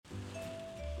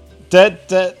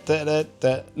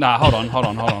Nah, hold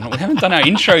on. We haven't done our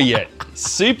intro yet.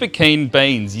 Super keen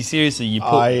beans. You seriously, you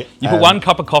put one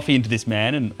cup of coffee into this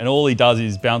man, and all he does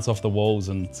is bounce off the walls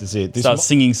and start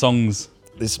singing songs.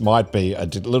 This might be a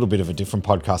little bit of a different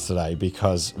podcast today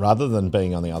because rather than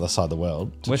being on the other side of the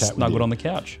world, we're snuggled on the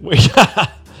couch. We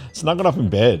snuggled up in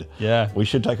bed. Yeah. We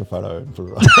should take a photo and put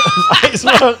it on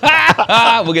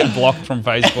Facebook. We'll get blocked from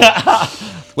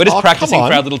Facebook. We're just practicing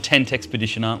for our little tent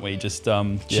expedition, aren't we? Just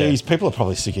Jeez, people are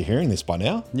probably sick of hearing this by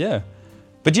now. Yeah.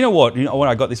 But you know what? You know what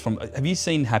I got this from? Have you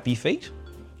seen Happy Feet?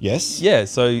 Yes. Yeah.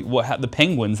 So the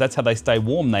penguins? That's how they stay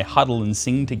warm. They huddle and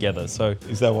sing together. So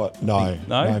is that what? No,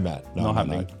 Matt. No, not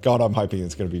happening. No. God, I'm hoping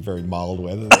it's going to be very mild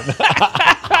weather.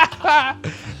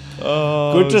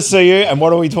 Good to see you. And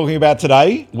what are we talking about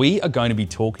today? We are going to be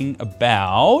talking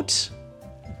about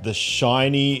the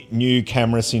shiny new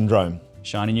camera syndrome.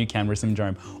 Shiny new camera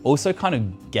syndrome. Also, kind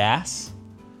of gear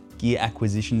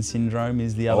acquisition syndrome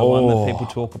is the other one that people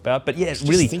talk about. But yeah, it's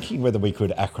really thinking whether we could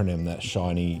acronym that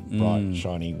shiny, bright,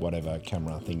 shiny, whatever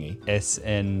camera thingy.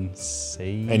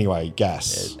 SNC. Anyway,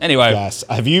 gas. Anyway. Gas.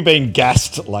 Have you been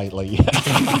gassed lately?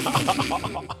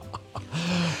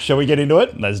 Shall we get into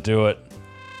it? Let's do it.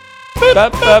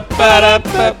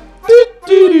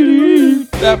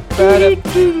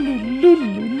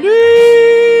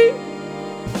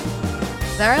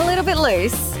 They're a little bit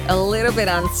loose, a little bit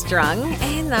unstrung,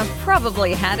 and they've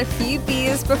probably had a few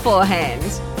beers beforehand.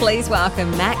 Please welcome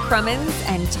Matt Crummins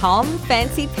and Tom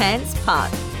Fancy Pants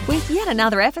Putt with yet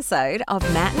another episode of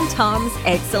Matt and Tom's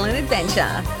Excellent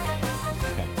Adventure.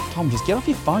 Tom, just get off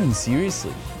your phone,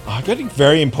 seriously. I'm getting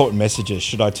very important messages.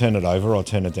 Should I turn it over or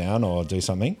turn it down or do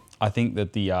something? I think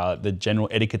that the general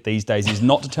etiquette these days is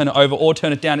not to turn it over or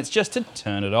turn it down. It's just to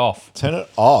turn it off. Turn it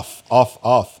off.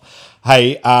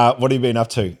 Hey, what have you been up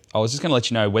to? I was just going to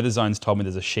let you know, Weather Zone's told me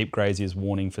there's a sheep grazier's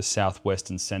warning for southwest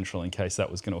and central in case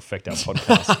that was going to affect our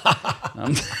podcast.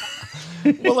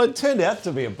 Well, it turned out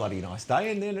to be a bloody nice day,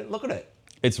 and then look at it.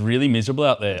 It's really miserable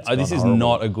out there. This is horrible.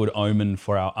 not a good omen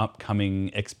for our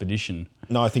upcoming expedition.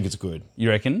 No, I think it's good. You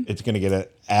reckon? It's going to get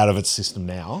it out of its system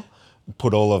now.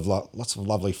 Put lots of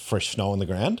lovely fresh snow on the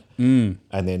ground, and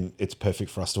then it's perfect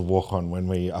for us to walk on when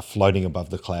we are floating above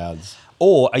the clouds.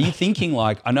 Or are you thinking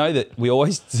I know that we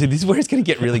always, so this is where it's going to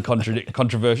get really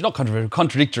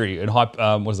contradictory and hype,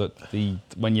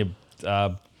 when you,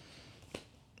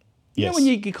 you know when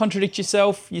you contradict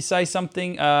yourself, you say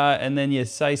something and then you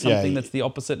say something that's the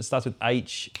opposite. It starts with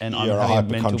H and You're a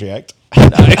hypochondriac.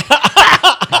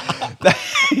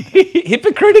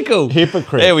 Hypocritical.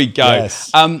 There we go.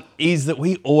 Yes. Is that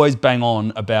we always bang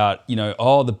on about,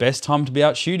 the best time to be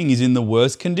out shooting is in the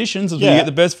worst conditions, as we get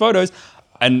the best photos.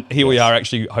 And here we are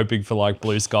actually hoping for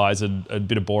blue skies and a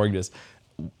bit of boringness.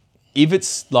 If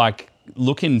it's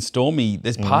looking stormy,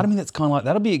 there's part of me that's kind of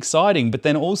that'll be exciting. But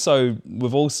then also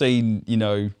we've all seen,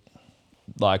 we've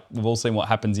all seen what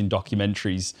happens in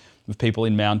documentaries with people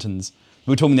in mountains.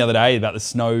 We were talking the other day about the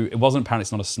snow. Apparently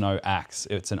it's not a snow axe,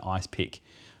 it's an ice pick.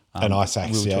 An ice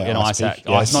axe, An ice axe. Yes.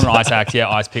 Oh, it's not an ice axe,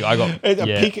 ice pick.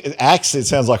 Pick axe, it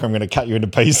sounds like I'm going to cut you into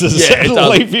pieces and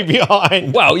leave you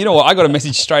behind. Well, you know what? I got a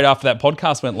message straight after that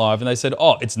podcast went live and they said,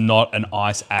 it's not an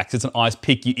ice axe, it's an ice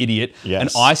pick, you idiot. Yes. An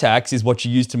ice axe is what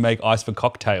you use to make ice for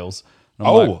cocktails.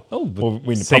 Well,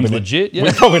 seems legit. Yeah.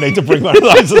 We probably need to bring one of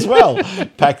those as well.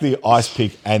 Pack the ice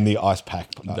pick and the ice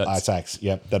axe.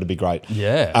 Yep, that'd be great.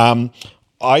 Yeah.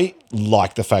 I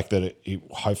like the fact that it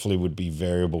hopefully would be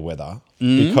variable weather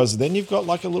because then you've got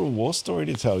a little war story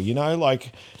to tell.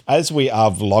 As we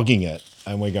are vlogging it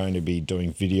and we're going to be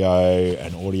doing video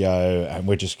and audio and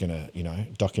we're just going to,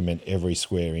 document every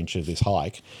square inch of this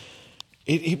hike.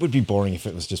 It would be boring if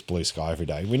it was just blue sky every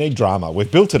day. We need drama.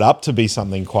 We've built it up to be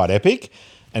something quite epic.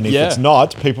 And if it's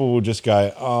not, people will just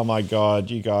go, oh my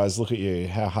God, you guys, look at you.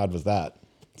 How hard was that?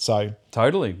 So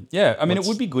totally. Yeah. I mean, it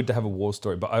would be good to have a war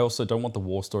story, but I also don't want the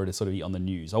war story to sort of be on the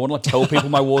news. I want to tell people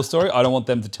my war story. I don't want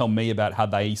them to tell me about how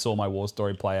they saw my war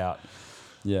story play out.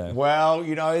 Yeah. Well,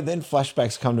 then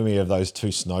flashbacks come to me of those two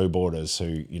snowboarders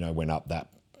who, went up that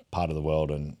part of the world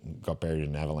and got buried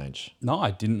in an avalanche. No, I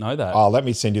didn't know that. Oh, let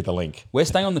me send you the link. We're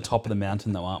staying on the top of the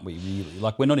mountain though, aren't we,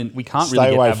 really? We're not in, we can't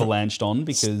really get avalanched on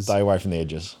because... Stay away from the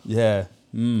edges. Yeah.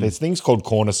 There's things called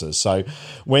cornices. So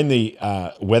when the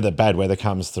bad weather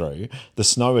comes through, the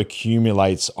snow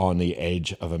accumulates on the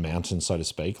edge of a mountain, so to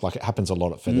speak. It happens a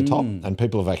lot at Feathertop, and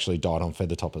people have actually died on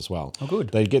Feathertop as well. Oh, good.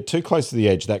 They get too close to the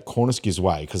edge, that cornice gives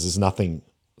way because there's nothing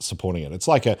supporting it. It's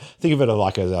think of it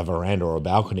like a veranda or a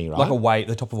balcony, right? Like a wave,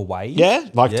 the top of a wave? Yeah,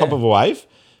 top of a wave.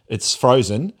 It's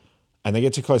frozen. And they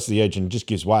get too close to the edge and it just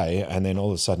gives way. And then all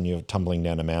of a sudden you're tumbling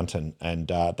down a mountain. And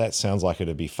that sounds like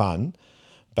it'd be fun.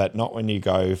 but not when you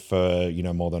go for,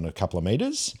 more than a couple of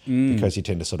meters because you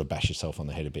tend to sort of bash yourself on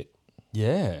the head a bit.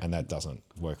 Yeah. And that doesn't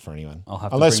work for anyone. have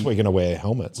to Unless bring- we're going to wear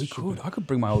helmets. I could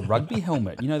bring my old rugby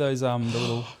helmet. You know those the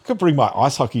little. I could bring my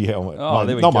ice hockey helmet. Oh,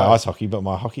 there we not go. my ice hockey, but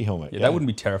my hockey helmet. Yeah, that wouldn't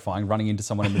be terrifying. Running into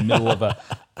someone in the middle of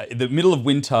the middle of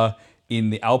winter in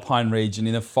the Alpine region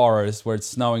in a forest where it's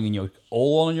snowing and you're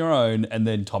all on your own, and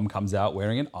then Tom comes out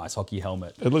wearing an ice hockey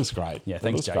helmet. It looks great. Yeah,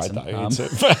 thanks, it looks Jason. Great,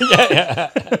 though. Yeah.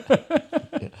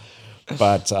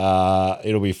 But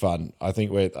it'll be fun. I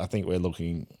think we're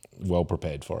looking well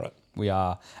prepared for it. We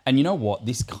are. And you know what?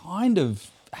 This kind of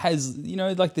has,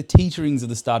 like the teeterings of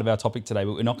the start of our topic today,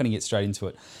 but we're not going to get straight into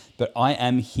it. But I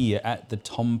am here at the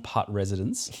Tom Putt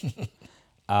residence.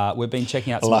 We've been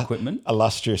checking out some equipment.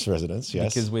 Illustrious residence,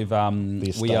 yes. Because we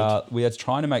are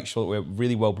trying to make sure that we're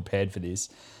really well prepared for this.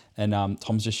 And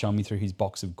Tom's just showing me through his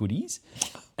box of goodies.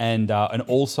 And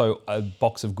also a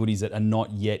box of goodies that are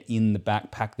not yet in the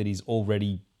backpack that is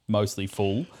already mostly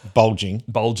full. Bulging.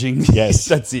 Yes.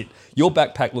 That's it. Your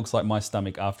backpack looks like my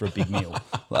stomach after a big meal.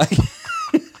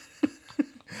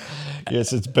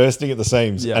 Yes, it's bursting at the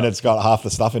seams and it's got half the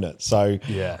stuff in it. So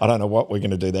I don't know what we're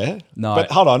going to do there. No.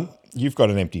 But hold on. You've got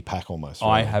an empty pack almost.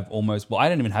 Right? I have almost. Well, I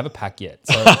don't even have a pack yet.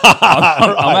 So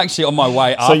I'm actually on my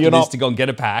way after this to go and get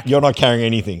a pack. You're not carrying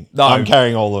anything. No. I'm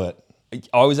carrying all of it.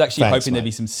 I was actually Thanks, hoping there'd mate.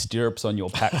 be some stirrups on your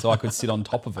pack so I could sit on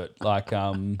top of it.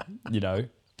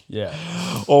 Yeah.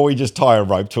 Or we just tie a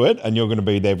rope to it and you're going to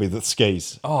be there with the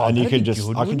skis. Oh, and you that'd can be just,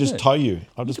 good, I can wouldn't just it? tow you.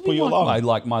 I'll just pull you along.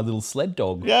 My little sled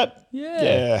dog. Yep. Yeah.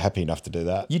 Yeah, happy enough to do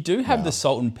that. You do have the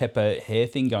salt and pepper hair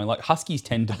thing going. Like huskies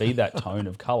tend to be that tone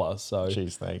of colour. So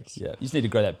Jeez, thanks. yeah, you just need to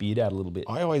grow that beard out a little bit.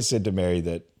 I always said to Mary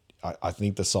that I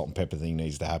think the salt and pepper thing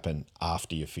needs to happen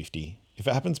after you're 50. If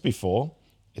it happens before,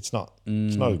 it's not a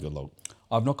good look.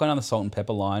 I've not gone down the salt and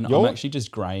pepper line. You're- I'm actually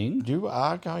just greying. You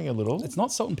are going a little. It's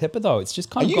not salt and pepper though. It's just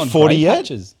kind Are of you gone 40 grey yet?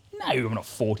 patches. No, I'm not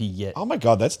 40 yet. Oh my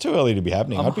God, that's too early to be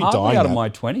happening. I'm I'd be hardly dying out that. of my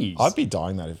 20s. I'd be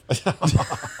dying that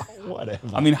if... Whatever.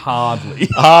 I mean, hardly.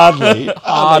 Hardly.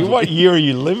 What year are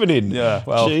you living in? Yeah,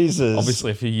 well, Jesus.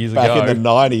 obviously a few years Back ago. in the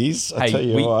 90s, I tell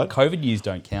you what. COVID years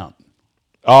don't count.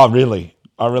 Oh, really?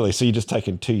 Oh, really? So you're just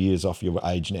taking 2 years off your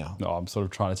age now? No, I'm sort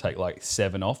of trying to take like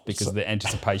 7 off because of the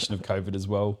anticipation of COVID as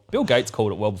well. Bill Gates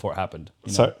called it well before it happened.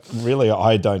 So really,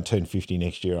 I don't turn 50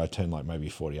 next year. I turn like maybe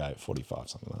 48, 45,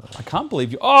 something like that. I can't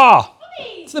believe you. Oh,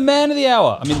 it's the man of the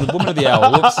hour. I mean, the woman of the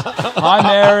hour. Whoops. Hi,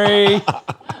 Mary.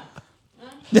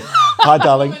 Hi,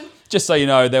 darling. Just so you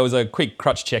know, there was a quick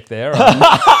crutch check there.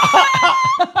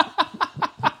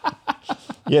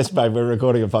 Yes, babe, we're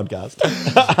recording a podcast.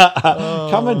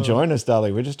 Come and join us,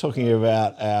 darling. We're just talking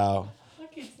about our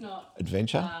Like it's not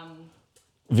adventure.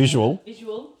 Visual.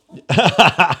 visual.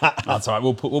 That's all right.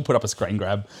 We'll put up a screen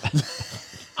grab.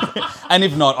 And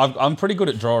if not, I'm pretty good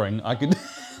at drawing. I could.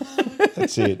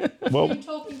 That's it. Well, Been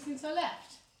talking since I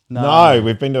left. no,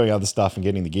 we've been doing other stuff and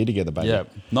getting the gear together, baby. Yeah,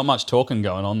 not much talking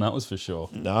going on. That was for sure.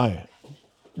 No.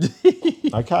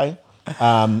 Okay.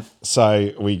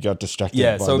 So we got distracted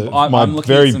Yeah, by so my I'm looking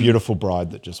very at some- beautiful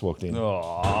bride that just walked in. Oh,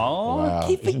 Wow.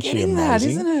 keep Isn't she forgetting that, amazing?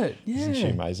 isn't it? Yeah. Isn't she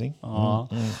amazing?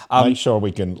 Make sure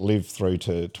we can live through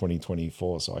to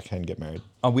 2024 so I can get married.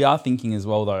 We are thinking as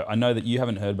well, though. I know that you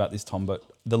haven't heard about this, Tom, but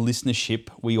the listenership,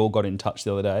 we all got in touch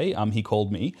the other day. He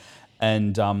called me,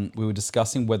 and we were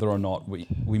discussing whether or not we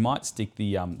might stick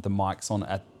the mics on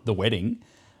at the wedding,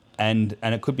 and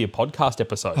it could be a podcast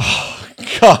episode.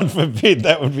 God forbid,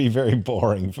 that would be very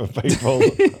boring for people.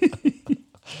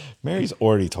 Mary's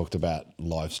already talked about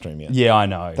live streaming it. Yeah, I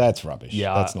know. That's rubbish.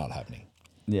 Yeah. That's not happening.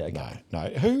 Yeah, okay. No.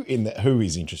 Who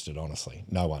is interested, honestly?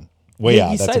 No one. We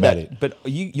are. You That's say about that, it. but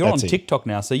you're That's on it. TikTok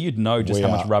now, so you'd know just We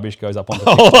how much are. rubbish goes up on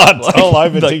All TikTok. all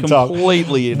over Like, TikTok.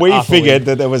 completely and We utterly. figured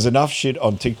that there was enough shit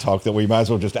on TikTok that we may as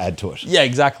well just add to it. Yeah,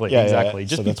 exactly. Yeah, exactly. yeah.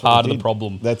 Just So be that's what part we of the did.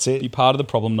 problem. That's it. Be part of the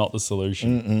problem, not the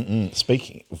solution.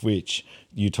 Speaking of which,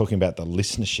 you're talking about the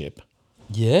listenership.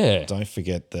 Yeah. Don't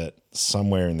forget that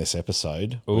somewhere in this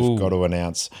episode, Ooh. we've got to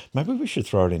announce, maybe we should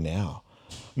throw it in now.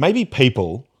 Maybe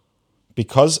people,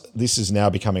 because this is now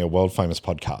becoming a world famous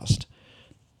podcast,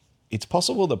 it's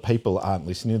possible that people aren't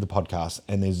listening to the podcast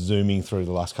and they're zooming through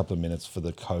the last couple of minutes for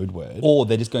the code word. Or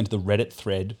they're just going to the Reddit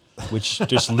thread, which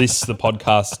just lists the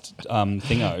podcast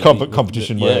thingo.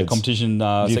 Competition Yeah, words. competition Do you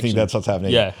section. think that's what's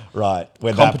happening? Yeah. Right.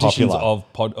 We're that Competitions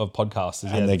popular. of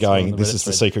podcasters. And they're going, this is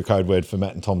the secret code word for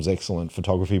Matt and Tom's excellent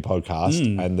photography podcast.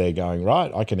 And they're going,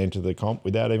 right, I can enter the comp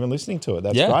without even listening to it.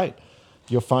 That's Yeah. great.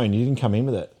 Your phone, you didn't come in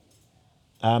with it.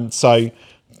 So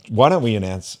why don't we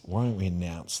announce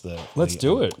the Let's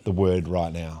do it. The word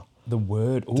right now. The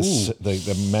word. Ooh.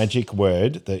 The magic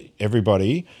word that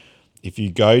everybody, if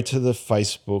you go to the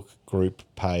Facebook group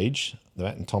page, the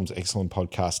Matt and Tom's Excellent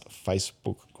Podcast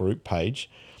Facebook group page,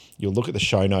 you'll look at the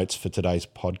show notes for today's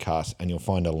podcast and you'll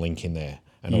find a link in there.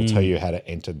 And it'll tell you how to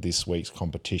enter this week's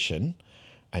competition.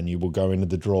 And you will go into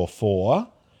the draw for...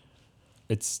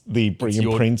 It's the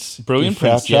Brilliant Prince Brilliant gift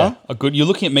Prince, voucher. yeah. Oh, good. You're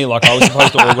looking at me like I was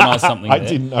supposed to organise something I there.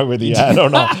 didn't know whether you had or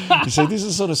not. You see, this is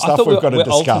the sort of I stuff thought we've got to we're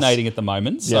discuss. alternating at the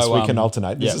moment. Yes, so, we can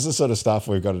alternate. This yeah. is the sort of stuff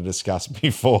we've got to discuss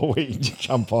before we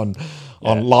jump on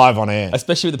live on air.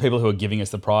 Especially with the people who are giving us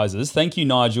the prizes. Thank you,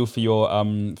 Nigel, for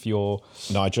your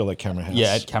Nigel at Camera House.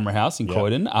 at Camera House in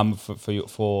Croydon.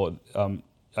 For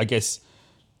I guess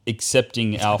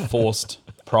accepting our forced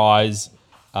prize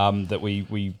that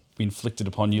we inflicted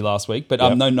upon you last week.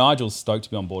 But no, Nigel's stoked to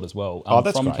be on board as well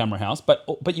That's from great. Camera House.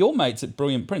 But your mates at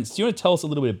Brilliant Prince, do you want to tell us a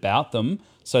little bit about them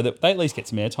so that they at least get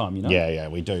some airtime, you know? Yeah,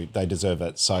 we do. They deserve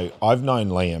it. So I've known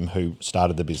Liam, who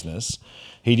started the business.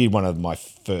 He did one of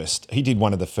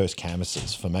the first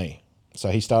canvases for me.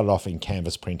 So he started off in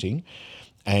canvas printing.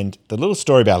 And the little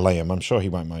story about Liam, I'm sure he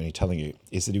won't mind me telling you,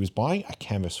 is that he was buying a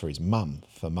canvas for his mum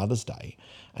for Mother's Day.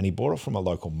 And he bought it from a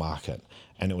local market.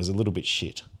 And it was a little bit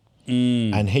shit.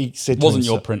 And he said to Wasn't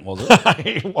himself, your print, was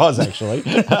it? It was actually.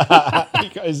 He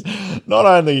goes, not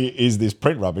only is this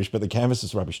print rubbish, but the canvas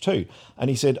is rubbish too. And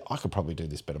he said, I could probably do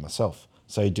this better myself.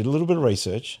 So he did a little bit of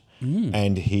research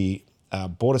and he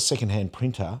bought a secondhand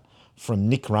printer from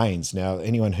Nick Rains. Now,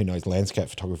 anyone who knows landscape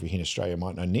photography here in Australia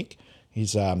might know Nick.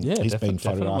 He's been definitely.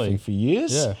 photographing for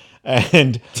years. Yeah.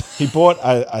 And he bought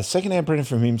a secondhand printer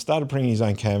from him, started printing his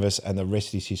own canvas, and the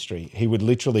rest is history. He would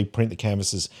literally print the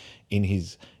canvases in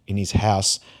his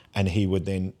house, and he would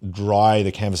then dry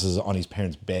the canvases on his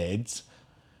parents' beds,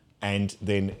 and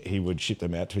then he would ship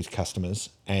them out to his customers.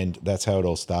 And that's how it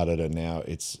all started. And now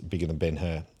it's bigger than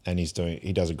Ben-Hur, and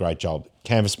he does a great job.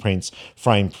 Canvas prints,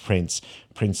 frame prints,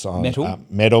 prints on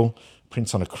metal,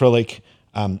 prints on acrylic,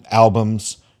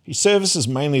 albums. He services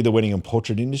mainly the wedding and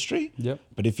portrait industry. Yep.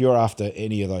 But if you're after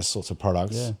any of those sorts of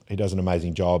products, he does an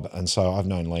amazing job. And so I've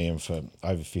known Liam for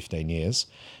over 15 years.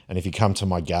 And if you come to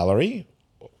my gallery,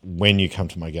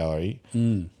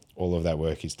 all of that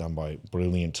work is done by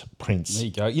Brilliant Prince. There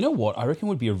you go. You know what? I reckon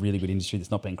would be a really good industry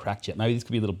that's not been cracked yet. Maybe this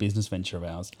could be a little business venture of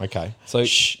ours. Okay. So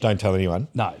shh, don't tell anyone.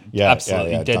 No, Yeah,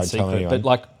 absolutely yeah, dead don't tell secret. anyone. But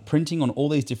like printing on all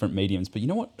these different mediums. But you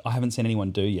know what I haven't seen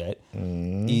anyone do yet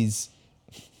is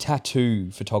tattoo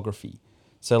photography.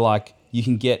 So like you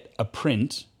can get a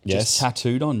print just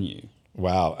tattooed on you.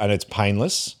 Wow. And it's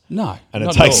painless. No. And it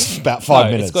not takes at all. about 5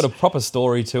 minutes. It's got a proper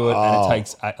story to it and it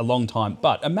takes a long time.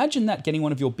 But imagine that getting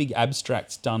one of your big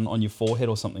abstracts done on your forehead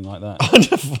or something like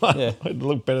that. Yeah. It'd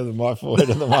look better than my forehead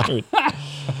at the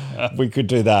moment. We could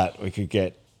do that. We could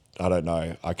get, I don't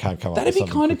know. I can't come up with That'd be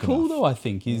something kind of quick cool enough. though, I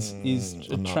think,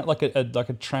 like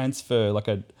a transfer, like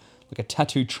a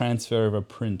tattoo transfer of a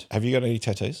print. Have you got any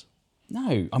tattoos?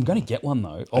 No, I'm going to get one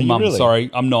though. Oh, you mum, really? sorry,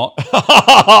 I'm not.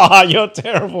 You're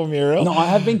terrible, Muriel. No, I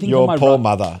have been thinking Your of my poor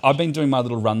mother. I've been doing my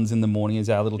little runs in the morning as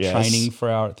our little Yes. training for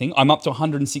our thing. I'm up to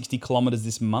 160 kilometres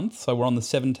this month, so we're on the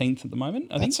 17th at the moment.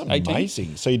 I That's think 18th.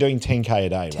 amazing. So you're doing 10K a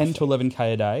day. 10 to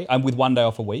 11k a day. I'm with 1 day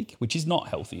off a week, which is not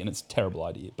healthy and it's a terrible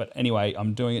idea. But anyway,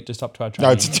 I'm doing it just up to our training.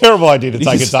 No, it's a terrible idea to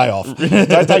take a day off.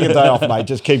 Don't take a day off, mate.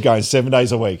 Just keep going 7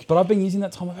 days a week. But I've been using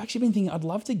that time. I've actually been thinking I'd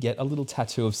love to get a little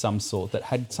tattoo of some sort that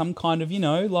had some kind of,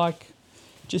 like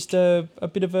just a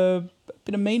bit of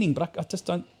meaning. But I just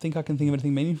don't think I can think of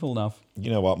anything meaningful enough.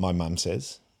 You know what my mum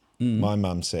says? My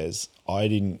mum says, I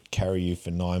didn't carry you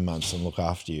for 9 months and look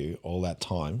after you all that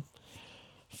time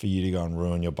for you to go and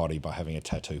ruin your body by having a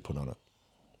tattoo put on it.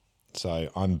 So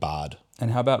I'm barred.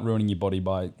 And how about ruining your body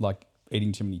by like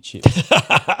eating too many chips?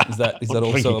 Is that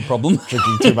also a problem?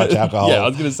 Drinking too much alcohol. Yeah, I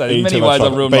was going to say, eating in too many much ways I've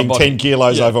chocolate, ruined my being body. 10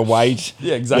 kilos Yeah. overweight.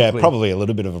 Yeah, exactly. Yeah, probably a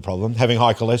little bit of a problem. Having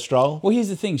high cholesterol. Well, here's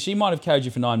the thing. She might have carried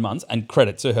you for 9 months, and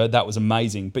credit to her, that was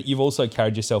amazing. But you've also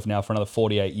carried yourself now for another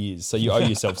 48 years, so you owe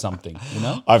yourself something, you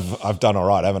know? I've done all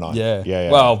right, haven't I?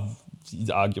 Yeah. Well,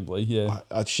 arguably, yeah.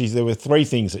 There were 3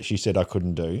 things that she said I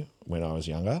couldn't do when I was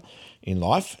younger in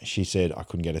life. She said I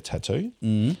couldn't get a tattoo.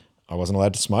 I wasn't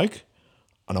allowed to smoke,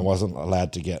 and I wasn't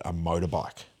allowed to get a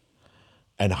motorbike.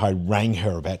 And I rang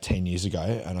her about 10 years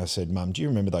ago and I said, Mum, do you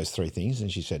remember those 3 things?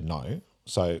 And she said, no.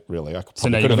 So really, So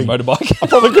now you've got a motorbike? I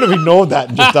probably could have ignored that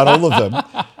and just done all of them.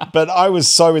 But I was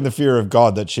so in the fear of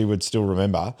God that she would still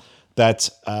remember that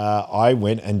I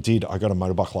went and I got a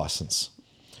motorbike license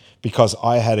because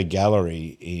I had a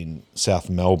gallery in South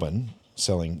Melbourne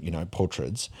selling,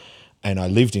 portraits, and I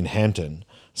lived in Hampton.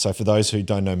 So for those who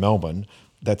don't know Melbourne,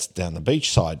 that's down the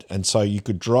beach side. And so you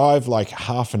could drive like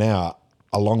half an hour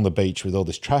along the beach with all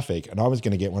this traffic, and I was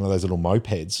going to get one of those little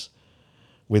mopeds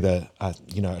with a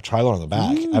trailer on the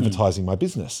back advertising my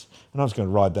business, and I was going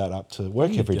to ride that up to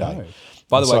work every day.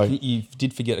 By the way, So- you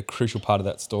did forget a crucial part of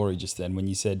that story just then when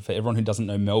you said, for everyone who doesn't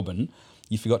know Melbourne,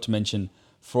 you forgot to mention,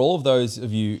 for all of those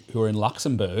of you who are in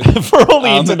Luxembourg, For all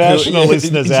the international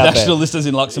listeners out there. international listeners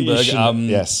in Luxembourg,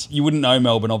 yes. you wouldn't know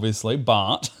Melbourne, obviously,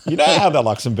 but You know how the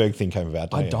Luxembourg thing came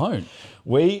about? I you? don't.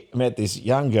 We met this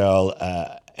young girl,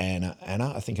 Anna,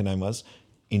 I think her name was,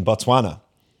 in Botswana.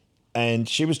 And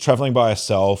she was traveling by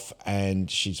herself,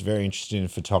 and she's very interested in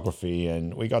photography.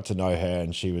 And we got to know her,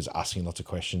 and she was asking lots of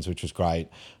questions, which was great.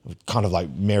 Kind of like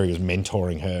Mary was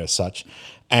mentoring her as such.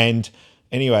 And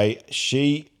anyway,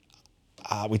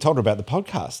 we told her about the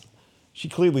podcast. She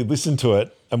clearly listened to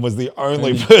it and was the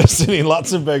only person in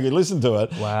Luxembourg who listened to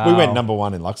it. Wow. We went number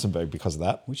one in Luxembourg because of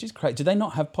that. Which is great. Do they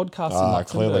not have podcasts in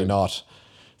Luxembourg? Clearly not.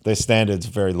 Their standards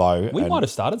are very low. We and might have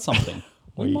started something.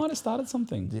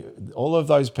 All of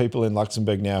those people in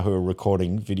Luxembourg now who are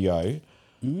recording video,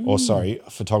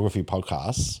 photography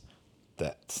podcasts,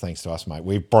 that's thanks to us, mate.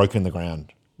 We've broken the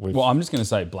ground. Well, I'm just going to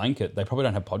say blanket. They probably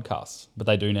don't have podcasts, but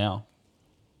they do now.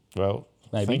 Well,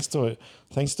 Maybe. thanks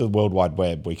to the World Wide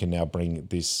Web, we can now bring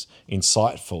this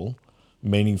insightful,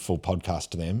 meaningful podcast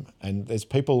to them. And there's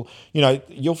people,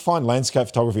 you'll find landscape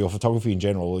photography or photography in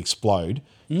general will explode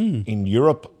in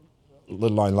Europe,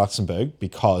 let alone Luxembourg,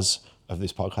 because of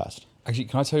this podcast. Actually,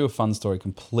 can I tell you a fun story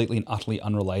completely and utterly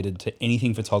unrelated to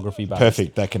anything photography based?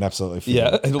 Perfect. That can absolutely fit.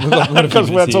 Yeah. We've got a few Because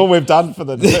minutes that's here. all we've done for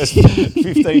the first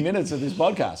 15 minutes of this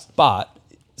podcast. But,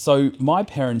 so my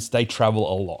parents, they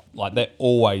travel a lot. Like, they're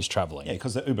always traveling. Yeah,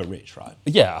 because they're uber rich, right?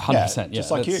 Yeah, 100%. Yeah,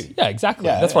 just like that's- you. Yeah, exactly.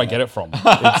 Yeah, That's where I yeah. get it from.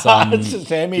 It's, It's just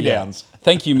hand-me-downs.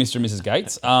 Thank you, Mr. and Mrs.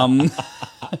 Gates.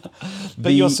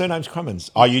 But your surname's Crummins.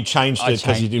 Oh, you changed it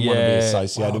because you didn't want to be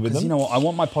associated with them? You know what? I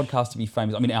want my podcast to be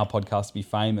famous. I mean, our podcast to be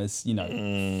famous,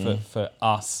 for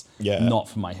us, Yeah. not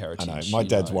for my heritage. I know. My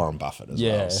dad's you know. Warren Buffett as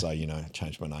Yeah. well. So,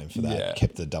 changed my name for that. Yeah.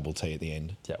 Kept the double T at the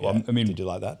end. Yeah, well, I mean- Did you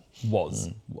like that? Was.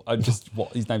 I just,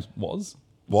 what, his name was?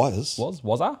 Was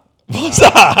Was Yeah.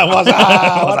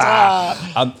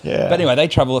 But anyway, they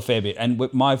travel a fair bit. And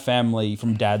my family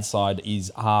from dad's side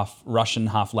is half Russian,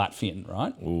 half Latvian,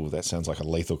 right? Ooh, that sounds like a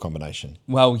lethal combination.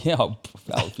 Well, yeah. Well,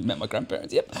 if you met my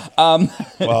grandparents, yep.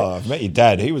 Well, I've met your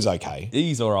dad. He was okay.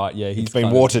 He's all right. Yeah, he's It's been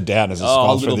kind of- watered down as it's a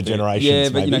gone through little the bit. generations. Yeah,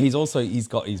 but maybe.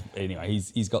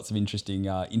 he's got some interesting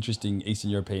Eastern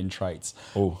European traits.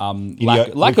 Ooh. Lack We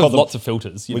call of them- lots of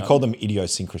filters. We call them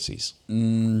idiosyncrasies.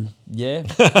 Yeah,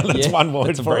 That's one word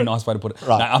That's a for very it. nice way to put it.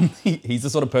 Right. No, he's the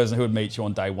sort of person who would meet you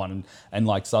on day one and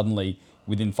like suddenly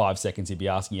within 5 seconds he'd be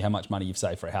asking you how much money you've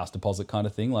saved for a house deposit kind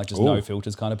of thing, like just no Ooh.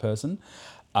 filters kind of person.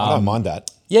 I don't mind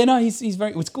that. Yeah, no, he's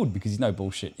very. It's good because he's no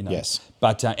bullshit, Yes.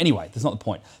 But anyway, that's not the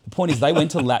point. The point is they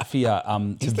went to Latvia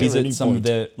to Is there any visit some of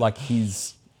point? the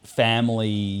his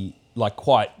family,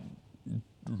 quite.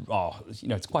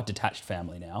 It's quite detached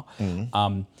family now.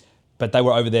 Mm-hmm. But they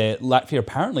were over there. Latvia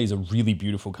apparently is a really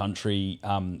beautiful country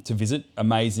to visit,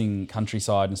 amazing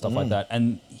countryside and stuff like that.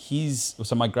 And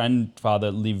so my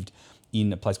grandfather lived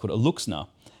in a place called Aluxna,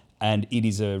 and it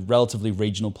is a relatively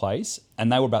regional place.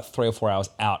 And they were about 3 or 4 hours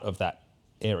out of that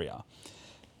area.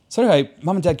 So anyway,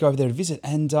 mum and dad go over there to visit,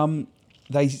 and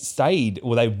they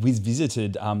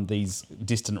visited these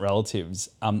distant relatives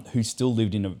who still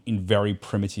lived in very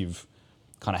primitive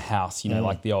kind of house,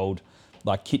 like the old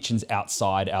kitchens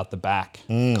outside, out the back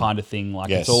kind of thing.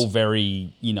 Yes. It's all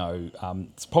very,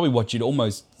 it's probably what you'd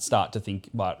almost start to think,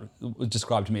 but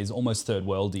describe to me as almost third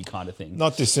worldy kind of thing.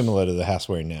 Not dissimilar to the house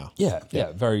we're in now. Yeah,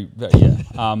 very, very,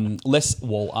 yeah. Less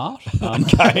wall art.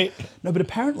 Okay. No, but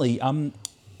apparently,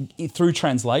 through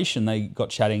translation, they got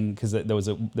chatting because there was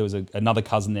another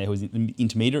cousin there who was an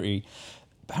intermediary.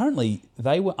 Apparently,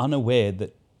 they were unaware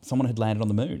that someone had landed on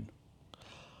the moon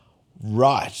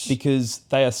Right. because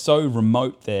they are so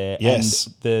remote there, Yes.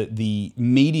 and the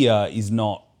media is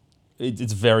not.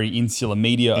 It's very insular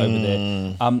media over there.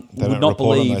 They Would don't not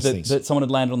report on believe those things. that someone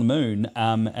had landed on the moon,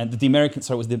 and that the Americans.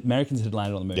 So it was the Americans that had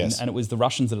landed on the moon, Yes. and it was the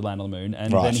Russians that had landed on the moon.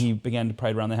 And Right. then he began to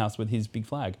parade around the house with his big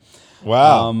flag.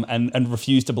 Wow. And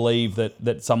refused to believe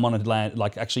that someone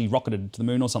had actually rocketed to the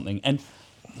moon or something. And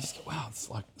you just go, wow, it's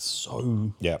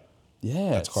so. Yeah.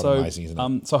 Yeah, That's quite amazing, isn't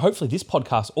it? So hopefully this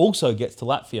podcast also gets to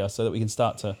Latvia so that we can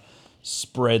start to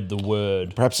spread the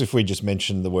word. Perhaps if we just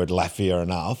mention the word Latvia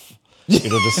enough, it'll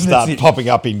just That's start it. popping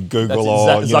up in Google or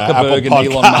Apple Zuckerberg and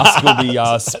Elon Podcasts. Musk will be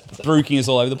spruiking us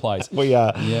all over the place. We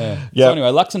are. Yeah. Yeah. So anyway,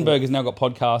 Luxembourg has now got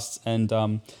podcasts, and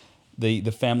the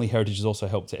family heritage has also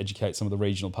helped to educate some of the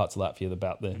regional parts of Latvia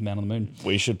about the man on the moon.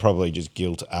 We should probably just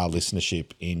guilt our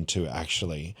listenership into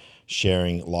actually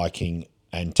sharing, liking,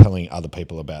 and telling other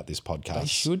people about this podcast. They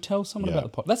should tell someone Yeah.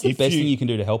 about the podcast. That's the If best you- thing you can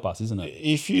do to help us, isn't it?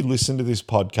 If you listen to this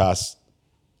podcast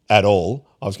at all,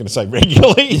 I was going to say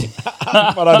regularly,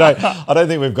 but I don't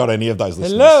think we've got any of those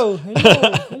listeners.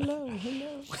 hello.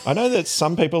 I know that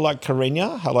some people like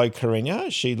Karina. Hello,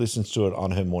 Karina. She listens to it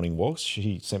on her morning walks.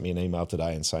 She sent me an email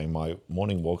today and saying my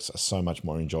morning walks are so much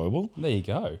more enjoyable There you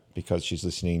go. because she's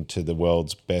listening to the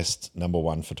world's best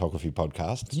 #1 photography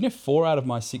podcast. You know, 4 out of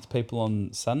my 6 people on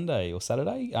Sunday or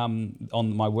Saturday on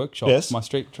my workshop, Yes. my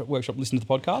street workshop, listen to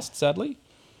the podcast, sadly.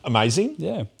 Amazing.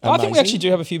 Yeah. I think we Amazing. actually do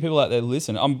have a few people out there who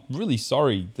listen. I'm really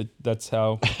sorry that that's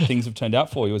how things have turned out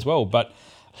for you as well. But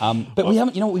we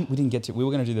haven't, you know, we didn't get to, we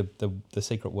were going to do the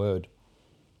secret word.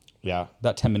 Yeah.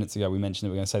 About 10 minutes ago, we mentioned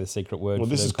that we are going to say the secret word. Well, for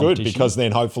this the is good competition. because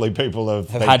then hopefully people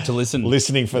have been had to listen.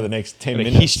 listening for the next 10 Got a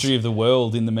minutes. history of the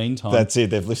world in the meantime. That's it.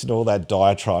 They've listened to all that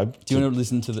diatribe. do you want to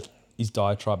listen to the, is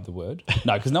diatribe the word?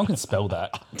 No, because no one can spell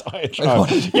that. Diatribe.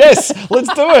 Yes,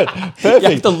 let's do it. You have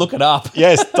Perfect. to look it up.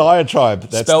 Yes, diatribe.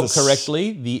 That's Spelled the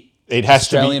correctly, the It has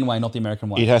Australian to way, not the American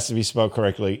way. be. It has to be spelled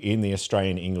correctly in the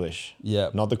Australian English. Yeah.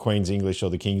 Not the Queen's English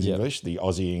or the King's Yeah. English, the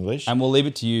Aussie English. And we'll leave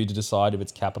it to you to decide if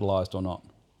it's capitalised or not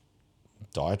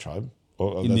Diatribe.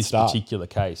 Or in let's this start. particular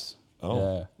case. Oh,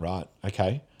 Yeah. right.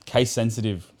 Okay. Case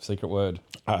sensitive secret word.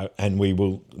 And we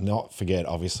will not forget,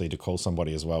 obviously, to call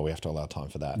somebody as well. We have to allow time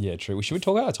for that. Yeah, true. Should we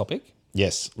talk about our topic?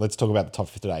 Yes. Let's talk about the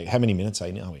topic for today. How many minutes are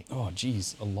we? Oh,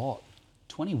 geez, a lot.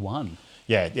 21.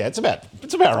 Yeah, it's about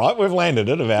right. We've landed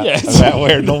it about Yeah. about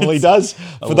where it normally does.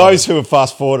 For lot. those who have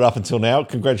fast forwarded up until now,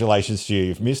 congratulations to you.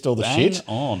 You've missed all the Bang shit,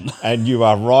 on. and you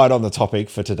are right on the topic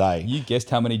for today. You guessed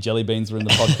how many jelly beans were in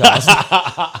the podcast.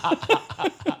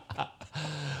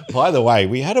 By the way,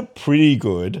 we had a pretty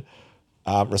good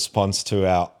response to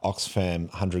our Oxfam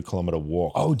 100-kilometre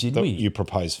walk. Oh, did that we? You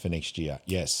proposed for next year.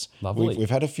 Yes, Lovely. We've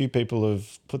had a few people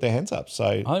who've put their hands up. So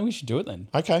I think we should do it then.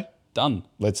 okay, Done.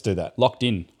 let's do that. Locked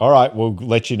in. All right, we'll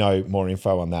let you know more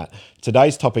info on that.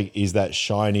 Today's topic is that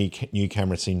shiny new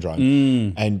camera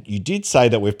syndrome. And you did say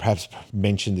that we've perhaps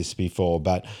mentioned this before,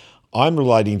 but I'm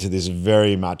relating to this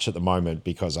very much at the moment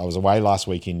because I was away last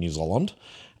week in New Zealand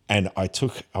and I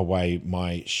took away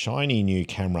my shiny new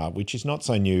camera, which is not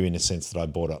so new in a sense that I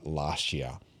bought it last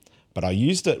year. But I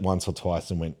used it once or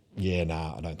twice and went, yeah,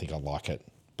 nah, I don't think I like it.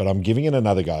 But I'm giving it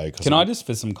another go. Can I just,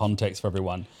 for some context for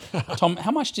everyone, Tom, how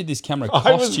much did this camera was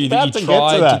cost you that about you to get to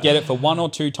tried to that. get it for 1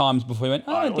 or 2 times before you went,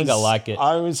 I don't think I like it?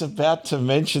 I was about to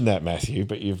mention that, Matthew,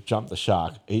 but you've jumped the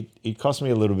shark. It cost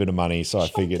me a little bit of money, so I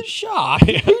figured. The shark?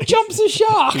 Who jumps a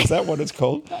shark? Is that what it's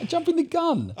called? Jumping the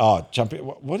gun. Oh, jumping.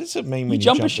 What does it mean when you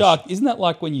Jump a the shark. Isn't that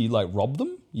like when you like rob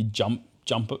them? You jump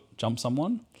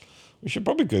someone? We should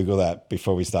probably Google that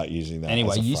before we start using that.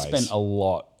 Anyway, as a you phrase. spent a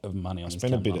lot of money on this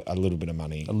Spent camera. a little bit of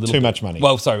money. little Too bit. much money.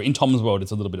 Well, sorry, in Tom's world, it's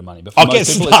a little bit of money, but for I'll most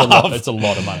get people, stuffed. it's a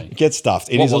lot of money. Get stuffed.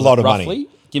 It What is a was lot of roughly? money.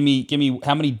 Give me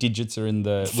how many digits are in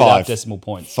the 5 without decimal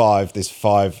points? 5. There's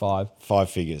 5. Five. 5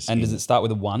 figures. And does it start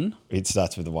with a 1? It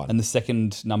starts with a 1. And the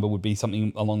second number would be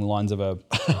something along the lines of a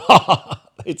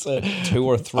it's a 2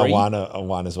 or a 3. a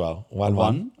 1 as well. 1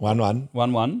 1 1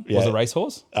 1 1 Yeah. was a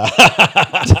racehorse.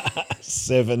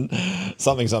 7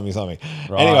 something.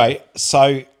 Right. Anyway,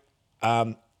 so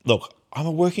look, I'm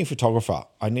a working photographer.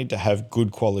 I need to have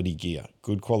good quality gear,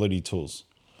 good quality tools.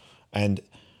 And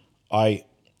I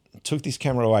took this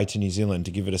camera away to New Zealand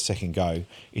to give it a second go.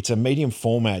 It's a medium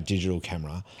format digital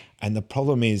camera. And the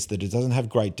problem is that it doesn't have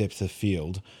great depth of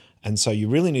field. And so you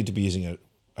really need to be using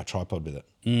a tripod with it.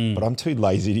 But I'm too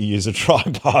lazy to use a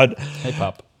tripod. Hey,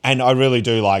 pup. And I really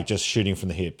do like just shooting from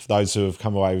the hip. Those who have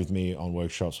come away with me on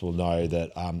workshops will know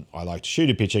that I like to shoot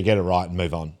a picture, get it right, and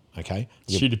move on. Okay?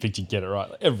 Shoot a picture, get it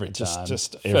right every time.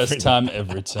 just every First time,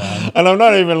 every time. And I'm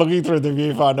not even looking through the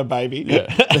viewfinder, baby. Yeah,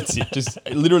 that's it. Just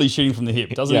literally shooting from the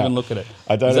hip. Doesn't Yeah. even look at it.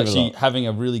 I don't He's even actually look. having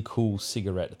a really cool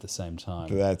cigarette at the same time.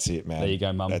 That's it, man. There you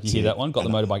go, Mum. That's You hear it. that one? Got the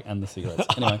motorbike and the cigarettes.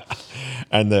 Anyway,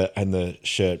 And the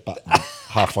shirt button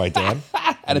halfway down.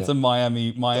 and it's a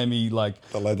Miami like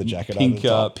The leather jacket pink over the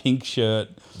top. pink shirt,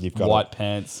 You've got white it.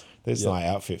 pants. There's Yep. my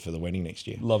outfit for the wedding next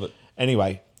year. Love it.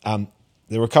 Anyway,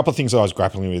 there were a couple of things that I was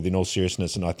grappling with in all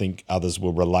seriousness, and I think others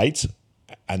will relate.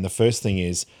 And the first thing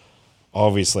is,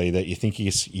 obviously, that you think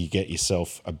you get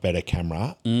yourself a better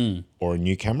camera or a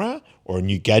new camera or a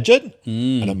new gadget,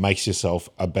 and it makes yourself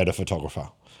a better photographer.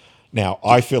 Now,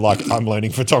 I feel like I'm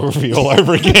learning photography all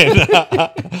over again.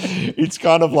 It's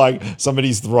kind of like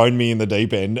somebody's thrown me in the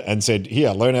deep end and said,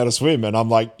 here, learn how to swim. And I'm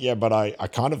like, yeah, but I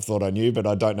kind of thought I knew, but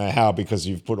I don't know how because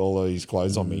you've put all of these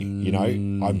clothes on me. You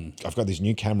know, I've got this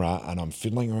new camera and I'm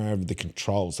fiddling around with the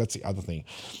controls. That's the other thing.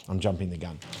 I'm jumping the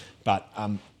gun. But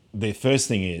the first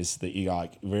thing is that you're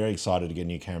like very excited to get a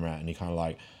new camera and you're kind of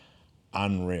like,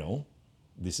 unreal.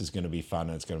 This is going to be fun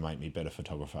and it's going to make me a better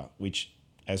photographer, which,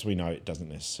 as we know, it doesn't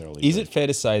necessarily Is do. it fair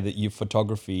to say that your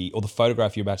photography or the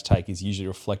photograph you're about to take is usually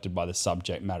reflected by the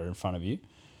subject matter in front of you?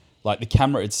 Like the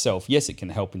camera itself, yes, it can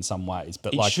help in some ways,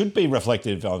 but It like should be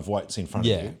reflective of what's in front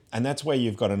Yeah. of you. And that's where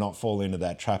you've got to not fall into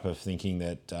that trap of thinking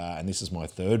that, and this is my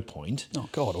third point, oh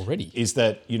god, already. is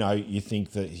that, you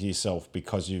think that yourself,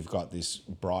 because you've got this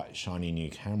bright, shiny new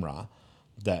camera,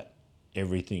 that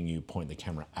everything you point the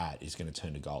camera at is going to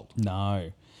turn to gold.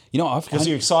 No, Because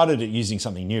you're excited at using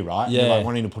something new, right? Yeah. You're like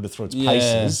wanting to put it through its Yeah.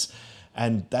 paces.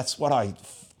 And that's what I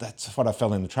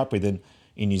fell in the trap with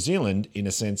in New Zealand, in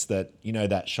a sense that,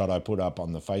 that shot I put up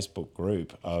on the Facebook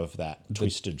group of that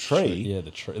twisted tree.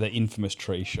 The infamous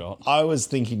tree shot. I was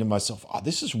thinking to myself, oh,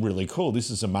 this is really cool.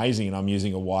 This is amazing. And I'm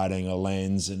using a wide angle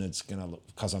lens and it's going to look,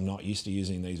 because I'm not used to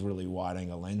using these really wide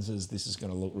angle lenses, this is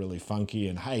going to look really funky.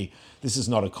 And hey, this is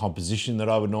not a composition that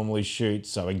I would normally shoot.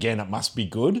 So again, it must be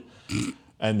good.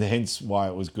 And hence why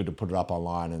it was good to put it up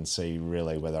online and see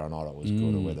really whether or not it was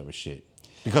good or whether it was shit.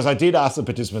 Because I did ask the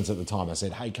participants at the time, I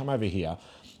said, hey, come over here.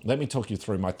 Let me talk you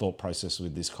through my thought process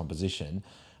with this composition.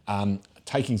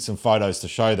 Taking some photos to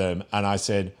show them. And I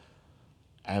said,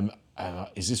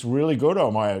 is this really good or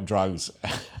am I on drugs?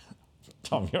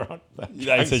 Tom, you're on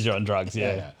They said you're on drugs,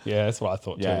 yeah. Yeah. Yeah, that's what I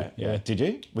thought Yeah, too. yeah. Did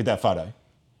you? With that photo?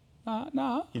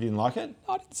 No, You didn't like it?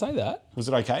 I didn't say that. Was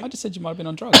it okay? I just said you might have been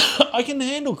on drugs. I can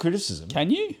handle criticism.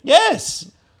 Can you?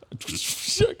 Yes.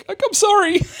 I'm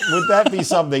sorry. Would that be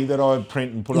something that I would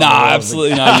print and put on No, the wall?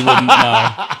 absolutely no. You wouldn't.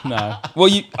 No.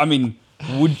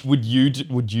 Well,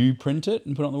 would you print it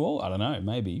and put it on the wall? I don't know.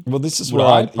 Maybe. Well, this is Would where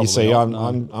I? you Probably see, not,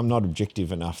 I'm not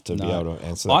objective enough to be able to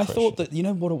answer that I question. thought that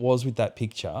what it was with that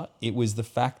picture. It was the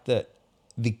fact that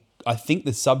I think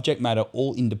the subject matter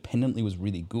all independently was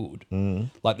really good.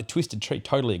 Like the twisted tree,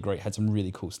 totally agree, had some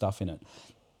really cool stuff in it.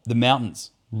 The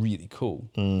mountains, really cool.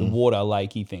 The water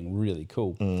lakey thing, really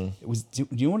cool. It was. Do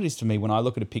you know what it is to me when I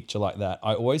look at a picture like that?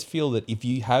 I always feel that if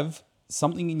you have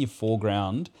something in your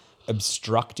foreground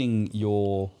obstructing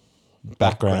your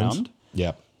background,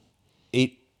 Yep.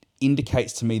 it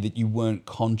indicates to me that you weren't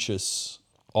conscious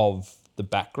of the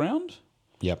background.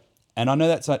 Yep. And I know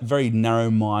that's a very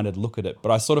narrow-minded look at it,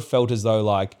 but I sort of felt as though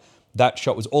like that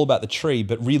shot was all about the tree,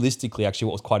 but realistically, actually,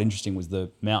 what was quite interesting was the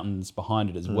mountains behind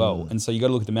it as well. And so you got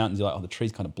to look at the mountains. You're like, oh, the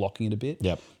tree's kind of blocking it a bit.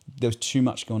 Yep. There was too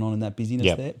much going on in that busyness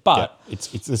Yep. there, but. Yep.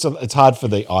 It's hard for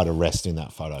the eye to rest in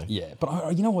that photo. Yeah,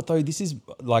 but you know what though? This is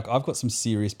like I've got some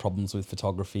serious problems with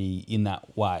photography in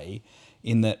that way,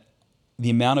 in that the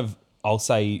amount of, I'll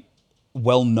say,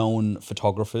 well-known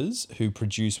photographers who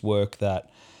produce work that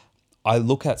I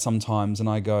look at sometimes and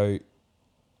I go,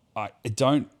 it's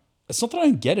not that I